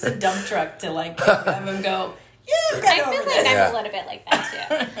takes a dump truck to like have him go. Yeah, I got feel over like this. I'm Yeah. a little bit like that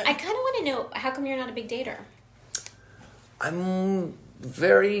too. I kind of want to know, how come you're not a big dater? I'm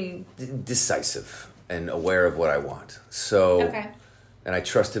very decisive and aware of what I want. So, Okay. and I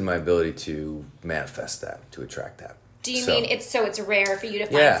trust in my ability to manifest that, to attract that. Do you So- mean it's rare for you to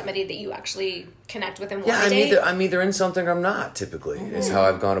find Yeah. somebody that you actually connect with and want Yeah, to date? I'm either in something or I'm not. Typically, is how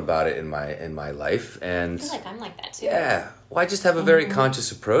I've gone about it in my life, and I feel like I'm like that too. yeah, well, I just have a very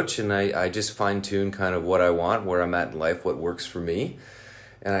conscious approach, and I just fine tune kind of what I want, where I'm at in life, what works for me,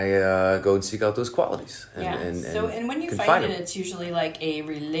 and I go and seek out those qualities. And, Yeah. And when you can find it, them. it's usually like a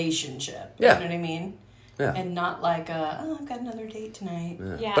relationship. Yeah. You know what I mean? Yeah. And not like I've got another date tonight.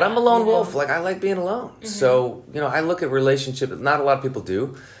 Yeah. But I'm a lone You know? wolf. Like, I like being alone. So, you know, I look at relationships, not a lot of people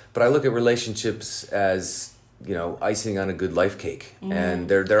do, but I look at relationships as, you know, icing on a good life cake. And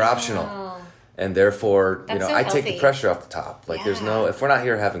they're optional. Oh. And therefore, you That's know, so I take the healthy. pressure off the top. Like, there's no, Yeah. if we're not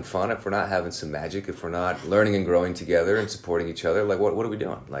here having fun, if we're not having some magic, if we're not learning and growing together and supporting each other, like, what are we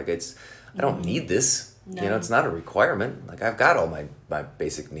doing? Like, I don't need this. No. You know, it's not a requirement. Like, I've got all my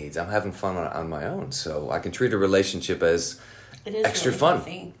basic needs. I'm having fun on my own. So I can treat a relationship as It is extra really fun,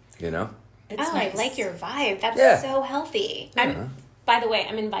 healthy. you know? It's Oh, nice. I like your vibe. That's Yeah. so healthy. By the way,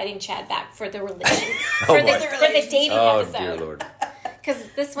 I'm inviting Chad back for the relation Oh, for the boy. for the dating Oh, dear episode. Lord. Because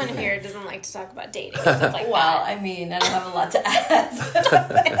this one here doesn't like to talk about dating and stuff like Well, that. I mean, I don't have a lot to add.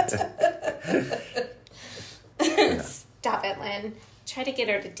 Stop it, Lynn. Try to get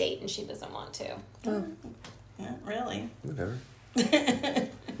her to date and she doesn't want to. Not really. Whatever.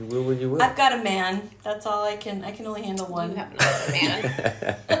 You will when you will. I've got a man. That's all I can. I can only handle one. You have an awesome man.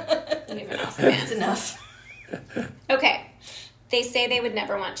 You have an awesome man. It's enough. Okay. They say they would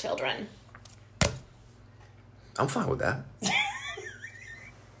never want children. I'm fine with that.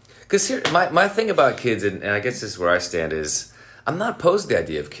 Because here, my thing about kids, and I guess this is where I stand, is I'm not opposed to the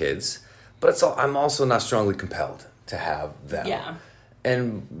idea of kids, but I'm also not strongly compelled to have them. Yeah.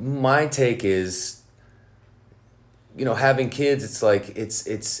 And my take is, you know, having kids, it's like it's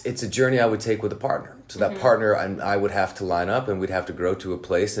a journey I would take with a partner. So that partner, I would have to line up, and we'd have to grow to a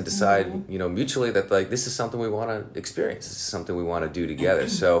place and decide, you know, mutually that, like, this is something we want to experience. This is something we want to do together.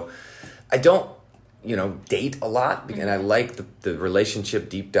 So I don't, you know, date a lot, and I like the relationship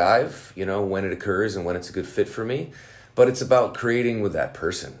deep dive, you know, when it occurs and when it's a good fit for me. But it's about creating with that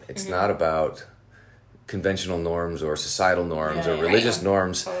person. It's not about conventional norms or societal norms Yeah, or yeah, religious yeah.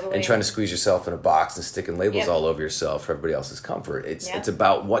 norms Totally. and trying to squeeze yourself in a box and sticking labels Yep. all over yourself for everybody else's comfort. It's Yep. it's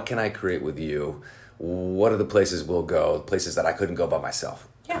about what can I create with you? What are the places we'll go? Places that I couldn't go by myself,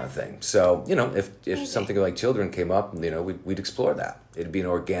 kind of thing. So, you know, if something like children came up, you know, we'd explore that. It'd be an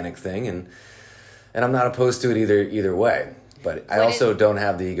organic thing, and I'm not opposed to it either way. But I also don't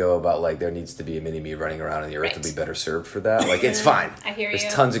have the ego about, like, there needs to be a mini-me running around and the earth Right. would be better served for that. Like, it's fine. I hear There's you.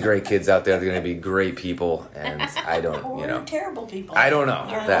 tons of great kids out there. They're going to be great people, and I don't, Or you know. terrible people. I don't know.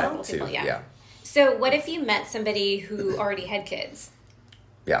 Or That, horrible too. people, yeah. Yeah. So what if you met somebody who already had kids?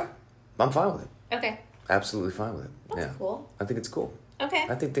 Yeah. I'm fine with it. Okay. Absolutely fine with it. That's yeah. cool. I think it's cool. Okay.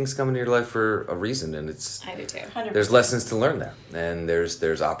 I think things come into your life for a reason, and it's I do too. 100%. there's lessons to learn there, and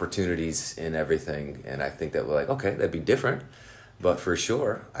there's opportunities in everything, and I think that we're like, okay, that'd be different, but for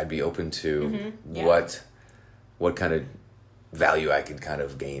sure, I'd be open to Yeah. what kind of value I could kind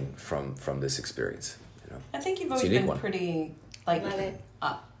of gain from this experience. You know, I think you've It's a always unique been one. pretty like Love it.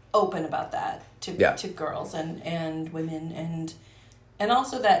 open about that to Yeah. to girls and women and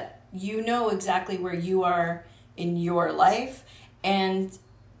also that you know exactly where you are in your life, and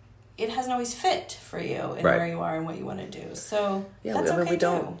it hasn't always fit for you and Right. where you are and what you want to do. So Yeah, that's I mean, okay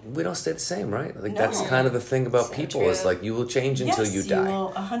we don't stay the same, right? Like No. that's kind of the thing about So people true. is like you will change until yes, you die.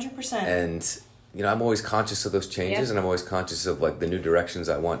 will 100%. And you know, I'm always conscious of those changes, Yep. and I'm always conscious of like the new directions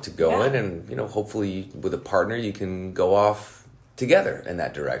I want to go Yeah. in, and you know, hopefully with a partner you can go off together in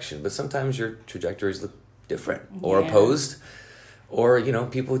that direction. But sometimes your trajectories look different or Yeah. opposed, or you know,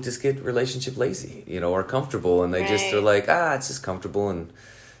 people just get relationship lazy, you know, or comfortable, and they just Right. are like, it's just comfortable, and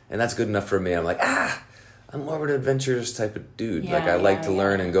that's good enough for me. I'm like, I'm more of an adventurous type of dude. Yeah, like I like yeah, to yeah.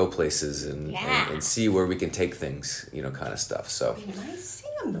 learn and go places and, Yeah. and see where we can take things, you know, kind of stuff. So, Can I see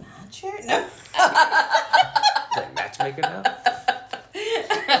a match here? No. is that matchmaker now?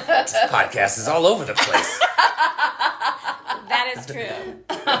 This podcast is all over the place. That is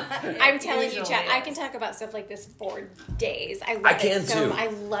true. I'm telling you, Usually Chad, I is. can talk about stuff like this for days. I love I it can so too. I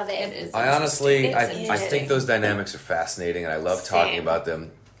love it. It is. I honestly, It's I think interesting. those dynamics are fascinating, and I love talking Same. about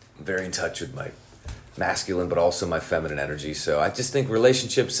them. I'm very in touch with my masculine, but also my feminine energy. So I just think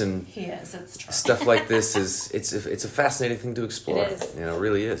relationships and He is. It's true. stuff like this it's a fascinating thing to explore. It is. You know, it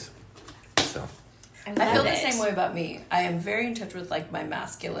really is. So I I feel love the it. same way about me. I am very in touch with like my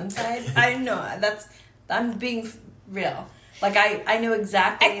masculine side. I know I'm being real. Like I know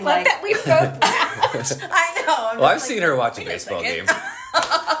exactly I love like that we both laughed. I know. I'm well, I've just seen like, her watch a wait baseball second. game.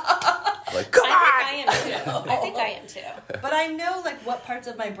 Like, come on! I think I am too. But I know like what parts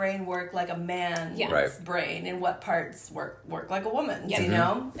of my brain work like a man's Yeah. Right. brain and what parts work like a woman's, Yeah. you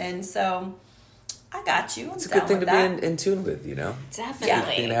know? And so I got you. It's a good thing to be in tune with, you know? Definitely. It's a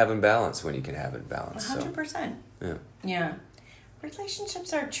good thing to have in balance when you can have it in balance. So, 100%. yeah. Yeah.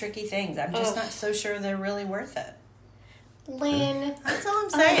 Relationships are tricky things. I'm just Ugh. not so sure they're really worth it. Lynn. That's all I'm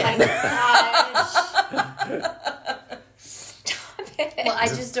Oh my saying. gosh. Stop it. Well, I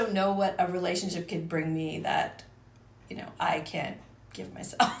just don't know what a relationship could bring me that, you know, I can't give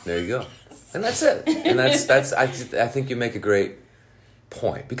myself. There you go. And that's it. And that's I think you make a great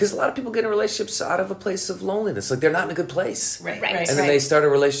point, because a lot of people get in relationships out of a place of loneliness. Like they're not in a good place. Right, Right. right, And then they right. start a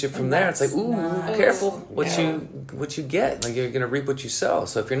relationship from And there. It's like, that's ooh, not- careful what No. you get. Like you're gonna reap what you sow.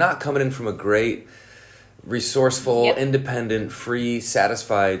 So if you're not coming in from a great, resourceful, Yep. independent, free,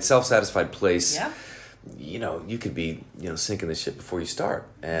 satisfied, self-satisfied place, Yeah. you know, you could be, you know, sinking the ship before you start.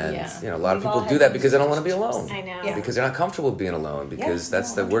 And Yeah. you know, a lot of We've all people do had that those because they don't want to be relationships. alone. I know. Yeah. Because they're not comfortable being alone. Because Yeah,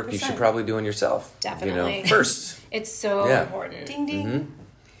 that's no, the work you should 100%. probably do on yourself. Definitely. You know, first. It's so Yeah. important. Ding ding. Mm-hmm.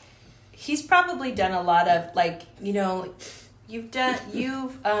 He's probably done a lot of like, you know, you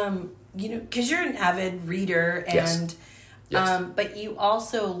know, because you're an avid reader Yes. and Yes. but you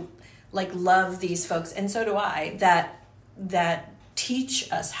also like love these folks, and so do I, that teach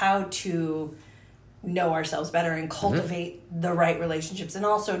us how to know ourselves better and cultivate the right relationships, and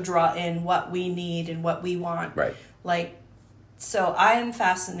also draw in what we need and what we want. Right. Like, so I'm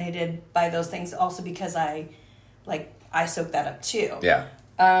fascinated by those things also because I soak that up too. Yeah.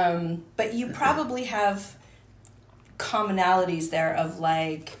 But you probably have commonalities there of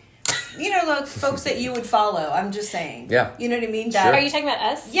like, you know, like folks that you would follow. I'm just saying. Yeah. You know what I mean? Sure. Are you talking about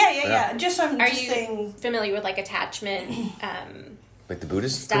us? Yeah. Yeah. Just I'm Are just you saying. familiar with like attachment Like the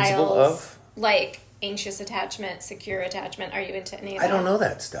Buddhist styles? principle of? Like anxious attachment, secure attachment. Are you into any of I that? don't know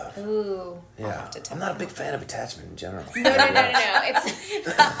that stuff. Ooh. I'll Yeah. have to tell I'm not a you. big fan of attachment in general. No. It's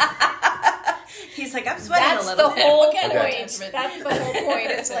He's like, I'm sweating that's a the little bit. whole What kind of point. attachment? That's the whole point.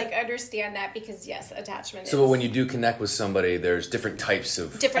 It's like understand that because yes, attachment So is but when you do connect with somebody, there's different types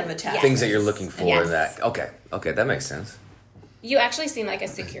of different Of attachment. things that you're looking for Yes. in that. Okay, that makes sense. You actually seem like a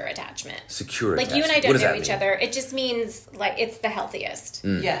secure attachment. Secure Like you and I attachment. don't What does know that each mean? other. It just means like it's the healthiest.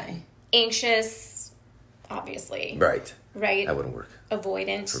 Yeah. Anxious, obviously. Right. Right. That wouldn't work.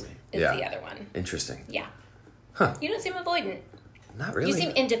 Avoidant For me. is Yeah. the other one. Interesting. Yeah. Huh. You don't seem avoidant. Not really. You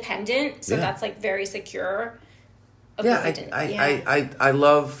seem independent, so Yeah. that's like very secure. Yeah, Avoidant. I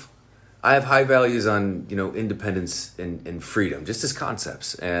love. I have high values on, you know, independence and freedom, just as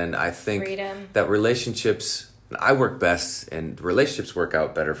concepts, and I think Freedom. that relationships. I work best, and relationships work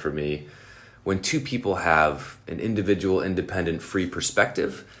out better for me when two people have an individual, independent, free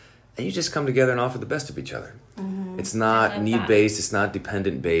perspective, and you just come together and offer the best of each other. It's I not love need that. based. It's not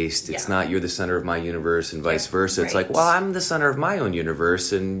dependent based. It's Yeah. not you're the center of my universe and vice versa. It's right. like, well, I'm the center of my own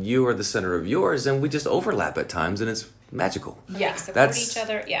universe and you are the center of yours, and we just overlap at times, and it's magical. Yeah. Support That's each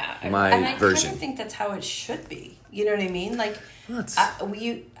other. Yeah. my And I version. kind of think that's how it should be. You know what I mean? Like, Well, it's-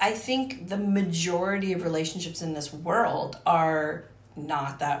 I think the majority of relationships in this world are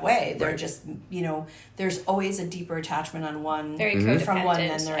not that way. They're Right. just, you know, there's always a deeper attachment on one Very from one than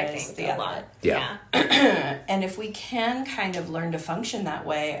codependent, there I is think, the a other. lot. Yeah. And if we can kind of learn to function that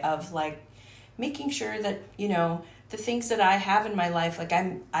way of like making sure that, you know, the things that I have in my life, like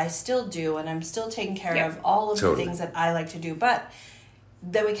I still do, and I'm still taking care Yeah. of all of Totally. the things that I like to do. But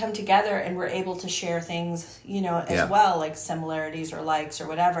then we come together and we're able to share things, you know, as Yeah. well, like similarities or likes or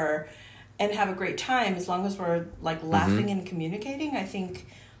whatever, and have a great time. As long as we're like laughing and communicating, I think,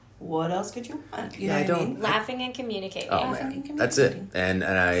 what else could you want? You Yeah, know I what don't- I mean? Laughing and communicating. Oh Laughing man, and that's it. communicating.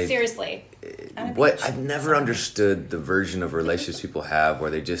 And I Seriously. what I've never understood the version of relationships people have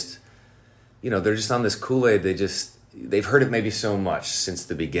where they just, you know, they're just on this Kool-Aid. They've heard it maybe so much since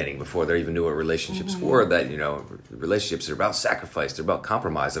the beginning before they even knew what relationships were, that, you know, relationships are about sacrifice, they're about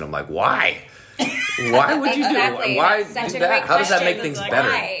compromise. And I'm like, why? Why would you Exactly. do why That's such do a that? great How does that question. make things Like, better?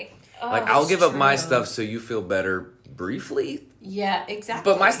 why? Oh, Like, I'll give up my true. stuff so you feel better briefly, Yeah,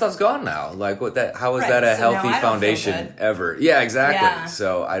 exactly. but my stuff's gone now. Like, what that? How is Right, that a so now healthy I don't feel foundation good. ever? Yeah, exactly. Yeah.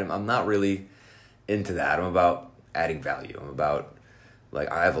 So I'm not really into that. I'm about adding value. I'm about,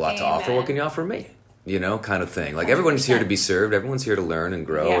 like, I have a lot to offer. Amen. What can you offer me? You know, kind of thing. Like, everyone's here to 100%. be served. Everyone's here to learn and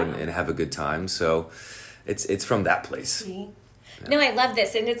grow Yeah. and have a good time. So it's from that place. See? No, I love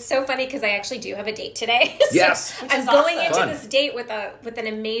this, and it's so funny because I actually do have a date today. So Yes. Which I'm is going awesome. into Fun. this date with an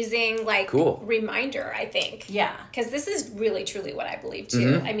amazing Cool. reminder. I think. Yeah. Because this is really truly what I believe too.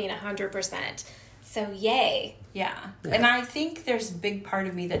 Mm-hmm. I mean, 100%. So yay. Yeah. And I think there's a big part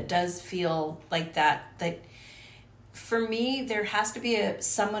of me that does feel like that for me there has to be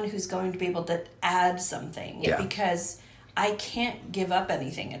someone who's going to be able to add something, Yeah. because I can't give up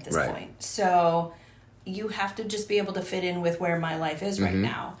anything at this Right. point. So you have to just be able to fit in with where my life is right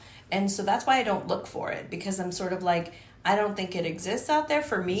now. And so that's why I don't look for it, because I'm sort of like, I don't think it exists out there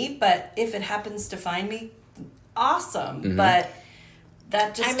for me, but if it happens to find me, awesome. But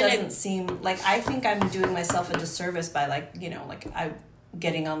that just I'm gonna- doesn't seem like, I think I'm doing myself a disservice by, like, you know, like I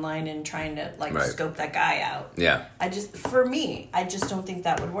getting online and trying to like Right. scope that guy out. Yeah. For me, I just don't think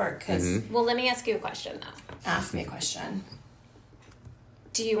that would work. Because Well, let me ask you a question though. ask me a question.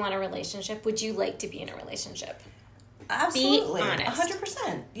 Do you want a relationship? Would you like to be in a relationship? Absolutely, honest.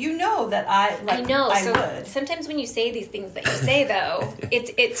 100%. You know that I know. I So would. sometimes when you say these things that you say, though,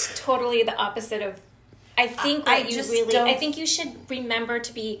 it's totally the opposite of. I think I what you just really. don't- I think you should remember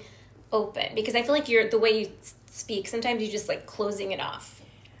to be open, because I feel like the way you speak. Sometimes you're just like closing it off.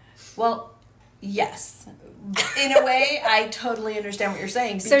 Well, yes. In a way, I totally understand what you're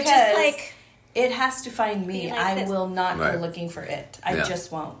saying. So Because just like it has to find me. Be like I this. will not Right. go looking for it. I Yeah.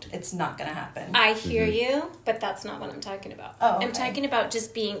 just won't. It's not going to happen. I hear you, but that's not what I'm talking about. Oh, I'm okay. talking about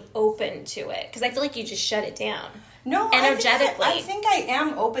just being open to it, because I feel like you just shut it down. No, Energetically. I think I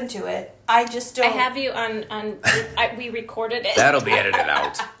am open to it. I just don't. I have you on. We recorded it. That'll be edited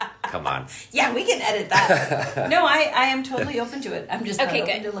out. Come on. Yeah, we can edit that. No, I am totally open to it. I'm just Okay, not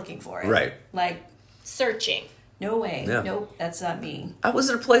open good. to looking for it. Right. Like, Searching. no way. Yeah. Nope, that's not me. I was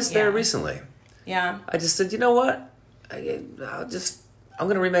in a place there Yeah. recently. Yeah. I just said, you know what? I'm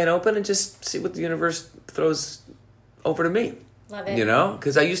going to remain open and just see what the universe throws over to me. Love it. You know,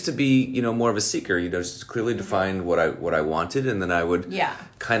 because I used to be, you know, more of a seeker. You know, just clearly define what I wanted, and then I would Yeah.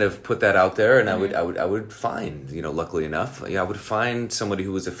 kind of put that out there, and I would find, you know, luckily enough, I would find somebody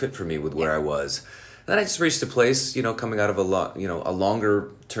who was a fit for me with where I was. Then I just reached a place, you know, coming out of a longer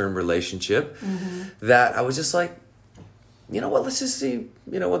term relationship, that I was just like, you know what? Let's just see,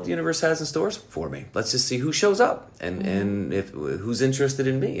 you know, what the universe has in store for me. Let's just see who shows up and if who's interested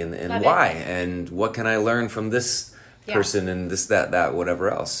in me and Love why and what can I learn from this Yeah. person and this that whatever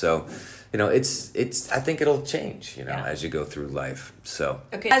else. So, you know, it's I think it'll change, you know, Yeah. as you go through life. So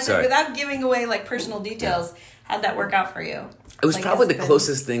Okay. So sorry. without giving away like personal details, how'd that work out for you? It was Like, probably has the it been-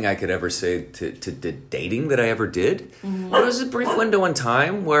 closest thing I could ever say to dating that I ever did. Mm-hmm. There was a brief window in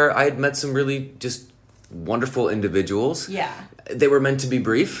time where I had met some really just wonderful individuals. Yeah. They were meant to be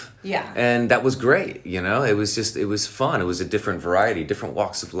brief. Yeah. And that was great, you know? It was fun. It was a different variety, different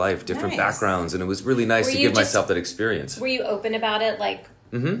walks of life, different Nice. backgrounds, and it was really nice Were to you give just- myself that experience. Were you open about it? Like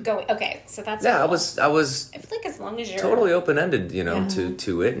going. Okay, so that's Yeah, cool. I was I feel like as long as you're totally open-ended, you know,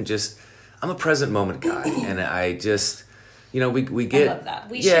 to it, and just I'm a present moment guy, and I just, you know, we get love that.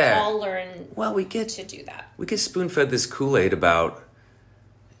 We yeah. should all learn Well, we get to do that. we get spoon-fed this Kool-Aid about,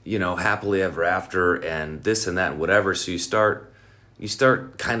 you know, happily ever after and this and that and whatever. So you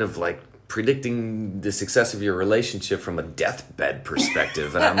start kind of like predicting the success of your relationship from a deathbed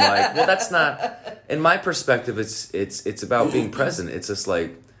perspective, and I'm like, well, that's not. In my perspective, it's about being present. It's just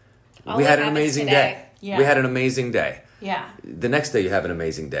like All we that had an happens amazing today. day. Yeah. We had an amazing day. Yeah. The next day you have an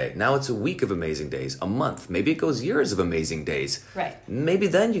amazing day. Now it's a week of amazing days, a month. Maybe it goes years of amazing days. Right. Maybe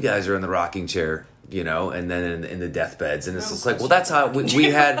then you guys are in the rocking chair, you know, and then in the deathbeds, and it's just like, well, that's how we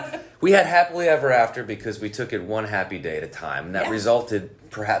had happily ever after because we took it one happy day at a time, and that Yeah. resulted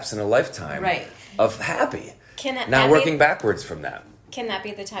perhaps in a lifetime Right. of happy. Can that Now be- working backwards from that. Can that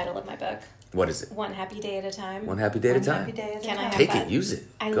be the title of my book? What is it? One happy day at a time. One happy day at a One time. happy day at a Can I time. have Take that? it, use it.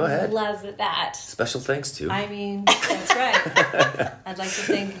 I Go ahead. love that. Special thanks to. I mean, that's right. I'd like to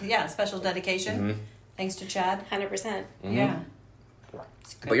think, special dedication. Thanks to Chad. 100%. Yeah.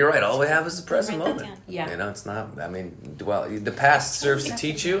 But you're right. All we have is the present Write that moment. down. Yeah. You know, it's not. I mean, well, the past serves to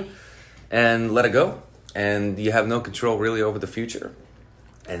teach you, and let it go. And you have no control really over the future.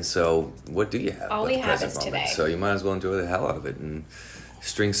 And so, what do you have? All but we the have present is moment? today. So you might as well enjoy the hell out of it and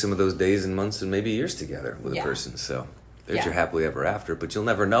string some of those days and months and maybe years together with a person. So there's your happily ever after. But you'll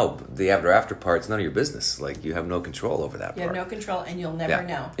never know. The after part's none of your business. Like, you have no control over that You part. have no control, and you'll never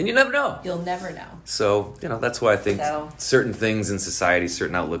know. And you never know. You'll never know. So, you know, that's why I think So- certain things in society,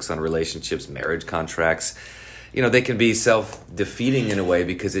 certain outlooks on relationships, marriage contracts, you know, they can be self-defeating in a way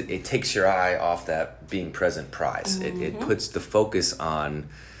because it takes your eye off that being present prize. It puts the focus on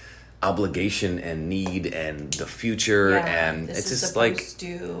obligation and need and the future, and this it's is just supposed like,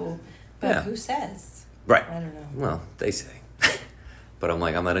 to, but Yeah. who says? right. I don't know. Well, they say. But I'm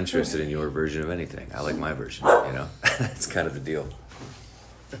like, I'm not interested in your version of anything. I like my version, you know? That's kind of the deal.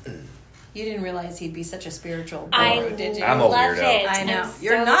 You didn't realize he'd be such a spiritual I boy, did you? I'm a love weirdo. it. I know. I'm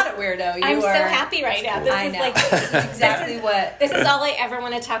You're so- not a weirdo. You I'm are. so happy right now. This I is know. like This is exactly what. this is all I ever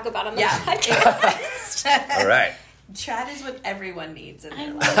want to talk about on the Yeah. podcast. All right. Chad is what everyone needs in I their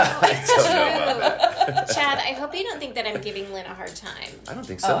know. life. I don't know about that. Chad, I hope you don't think that I'm giving Lynn a hard time. I don't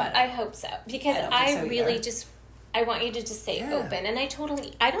think so. Oh, I I hope so, because I don't I, think so really either. just I want you to just stay Yeah. open, and I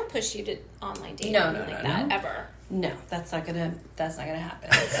don't push you to online dating No, or no, anything like no, that no. ever. No, that's not gonna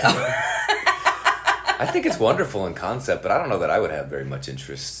happen. So. I think it's wonderful in concept, but I don't know that I would have very much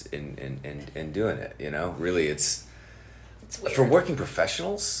interest in doing it. You know, really, it's weird. for working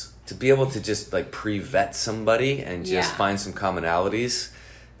professionals to be able to just like pre-vet somebody and just Yeah. find some commonalities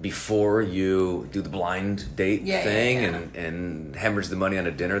before you do the blind date thing and hemorrhage the money on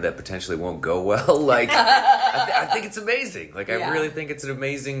a dinner that potentially won't go well. Like, I think it's amazing. Like, I really think it's an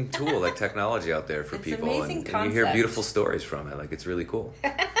amazing tool, like technology out there for It's people, amazing and you hear concept. beautiful stories from it. Like, it's really cool.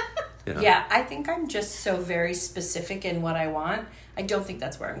 You know? Yeah, I think I'm just so very specific in what I want. I don't think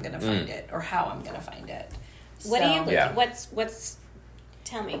that's where I'm going to find it or how I'm going to find it. What do you? Yeah. What's?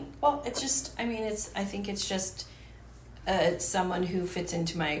 Tell me. Well, it's just. I mean, I think it's just someone who fits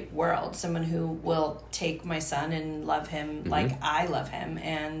into my world. Someone who will take my son and love him like I love him,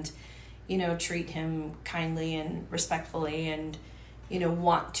 and treat him kindly and respectfully, and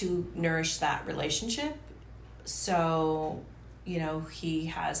want to nourish that relationship. So. He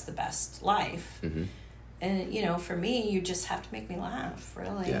has the best life. And, for me, you just have to make me laugh,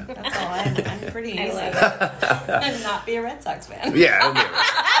 really. Yeah. That's all. I'm pretty easy. I love And not be a Red Sox fan. Yeah, don't get me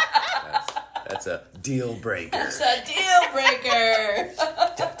that's a deal breaker. It's a deal breaker.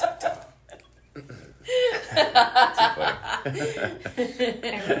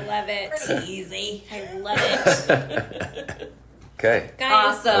 I love it. Pretty easy. I love it, Okay. guys.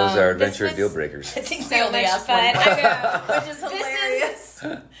 Awesome. Those are This adventure was deal breakers. I think we So only much asked fun. one I question, know. which is hilarious.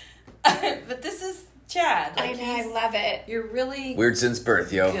 But this is Chad. I know. I love it. You're really Weird since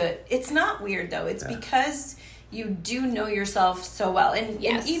birth, yo. good. It's not weird though. It's because you do know yourself so well, and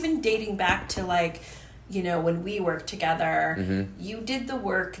Yes. even dating back to when we worked together, you did the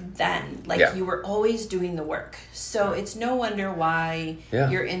work then. Yeah. You were always doing the work. So it's no wonder why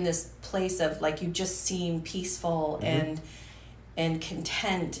you're in this place of you just seem peaceful and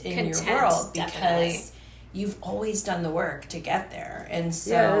content in your world because definitely. you've always done the work to get there. And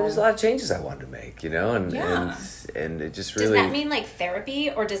so Yeah, there's a lot of changes I wanted to make, and Yeah. and it just Does really. that mean like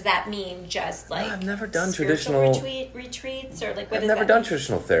therapy, or does that mean just like I've never done spiritual traditional- retreats, or like what I've does never that done mean?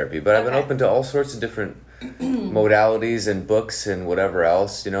 traditional therapy, but I've been Okay. open to all sorts of different modalities and books and whatever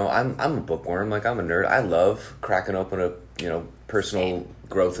else. I'm a bookworm. Like, I'm a nerd. I love cracking open a personal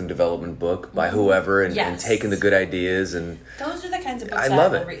growth and development book by whoever and Yes. taking the good ideas and those are the kinds of books I that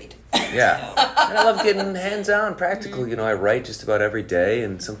love I will it. read. yeah. And I love getting hands-on, practical. I write just about every day,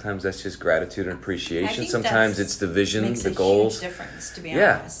 and sometimes that's just gratitude and I appreciation. think Sometimes that's- it's the vision, makes the a goals. huge difference, to be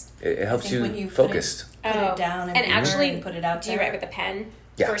Yeah, honest. it helps I think when you you put focused. Put it down and actually put it out do you there. write with a pen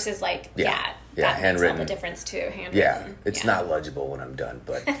Yeah. versus like Yeah. Yeah, that makes all handwritten. the difference too. Handwritten. Yeah, it's Yeah. not legible when I'm done,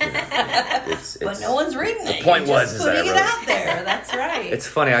 but it's But no one's reading it. The point You're was just is that I putting wrote it out there. That's right. It's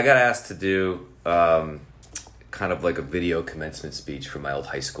funny. I got asked to do kind of like a video commencement speech for my old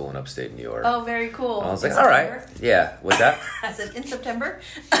high school in upstate New York. oh, very cool. And I was In like, all right, September? yeah. What's that? I said in September.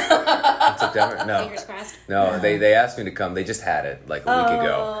 In September? No, Fingers crossed. no. They asked me to come. They just had it like a week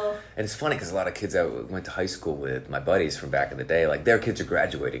ago. Oh, And it's funny because a lot of kids I went to high school with, my buddies from back in the day, like their kids are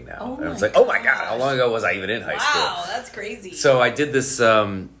graduating now. Oh and I was my like, oh my God, how long ago was I even in high school? Wow, that's crazy. So I did this,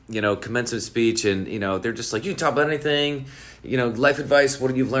 commencement speech, and they're just like, you can talk about anything, life advice, what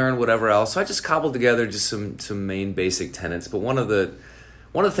did you learn, whatever else. So I just cobbled together just some main basic tenets. But one of the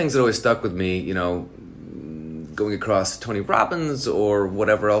things that always stuck with me, going across Tony Robbins or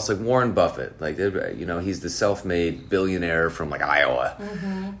whatever else, like Warren Buffett, like he's the self-made billionaire from like Iowa,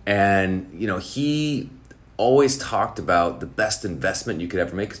 and he always talked about the best investment you could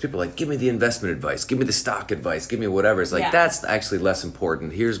ever make, because people are like, give me the investment advice, give me the stock advice, give me whatever. It's like, that's actually less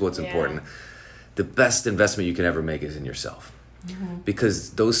important. Here's what's important. The best investment you can ever make is in yourself,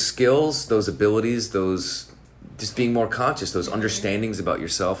 because those skills, those abilities, those just being more conscious, those understandings about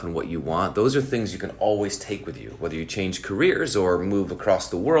yourself and what you want, those are things you can always take with you, whether you change careers or move across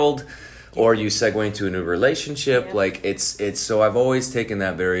the world or you segue into a new relationship. Like it's so I've always taken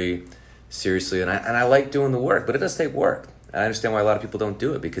that very seriously, and I like doing the work, but it does take work. And I understand why a lot of people don't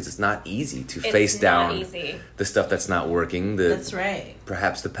do it, because it's not easy to face down the stuff that's not working. That's right.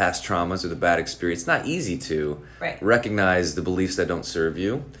 Perhaps the past traumas or the bad experience. It's not easy to recognize the beliefs that don't serve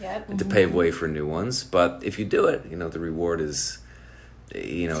you and to pave way for new ones. But if you do it, the reward is,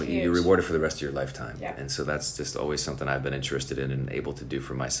 you're rewarded for the rest of your lifetime. Yeah. And so that's just always something I've been interested in and able to do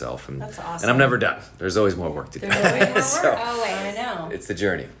for myself. And that's awesome. And I'm never done. There's always more work to do. There's always more work. So, always. I know. It's the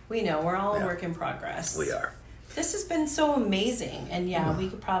journey. We know. We're all a work in progress. We are. This has been so amazing, and we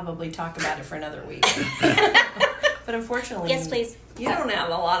could probably talk about it for another week. But unfortunately, yes, please. You don't have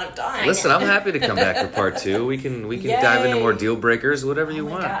a lot of time. Listen, I'm happy to come back for part 2. We can dive into more deal breakers, whatever you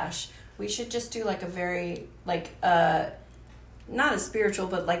want. Oh my gosh, we should just do like a very not a spiritual,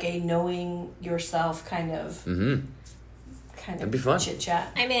 but like a knowing yourself kind of That'd be fun. Chit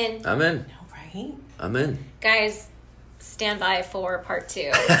chat. I'm in. No, right? I'm in. Guys, stand by for part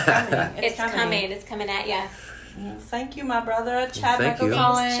 2. It's coming. It's coming at you. Thank you, my brother, Chad. Thank you.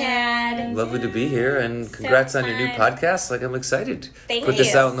 Thanks, Chad. Lovely to be here, and congrats on your new podcast. Like, I'm excited to Thank put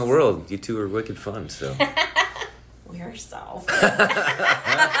this you. out in the world. You two are wicked fun, so. We're so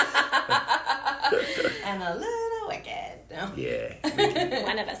and a little wicked. No. Yeah.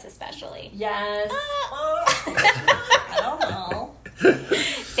 One of us especially. Yes. I don't know.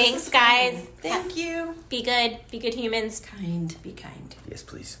 Thanks, guys. Thank you. Be good. Be good humans. Be kind. Yes,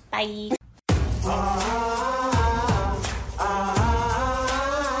 please. Bye.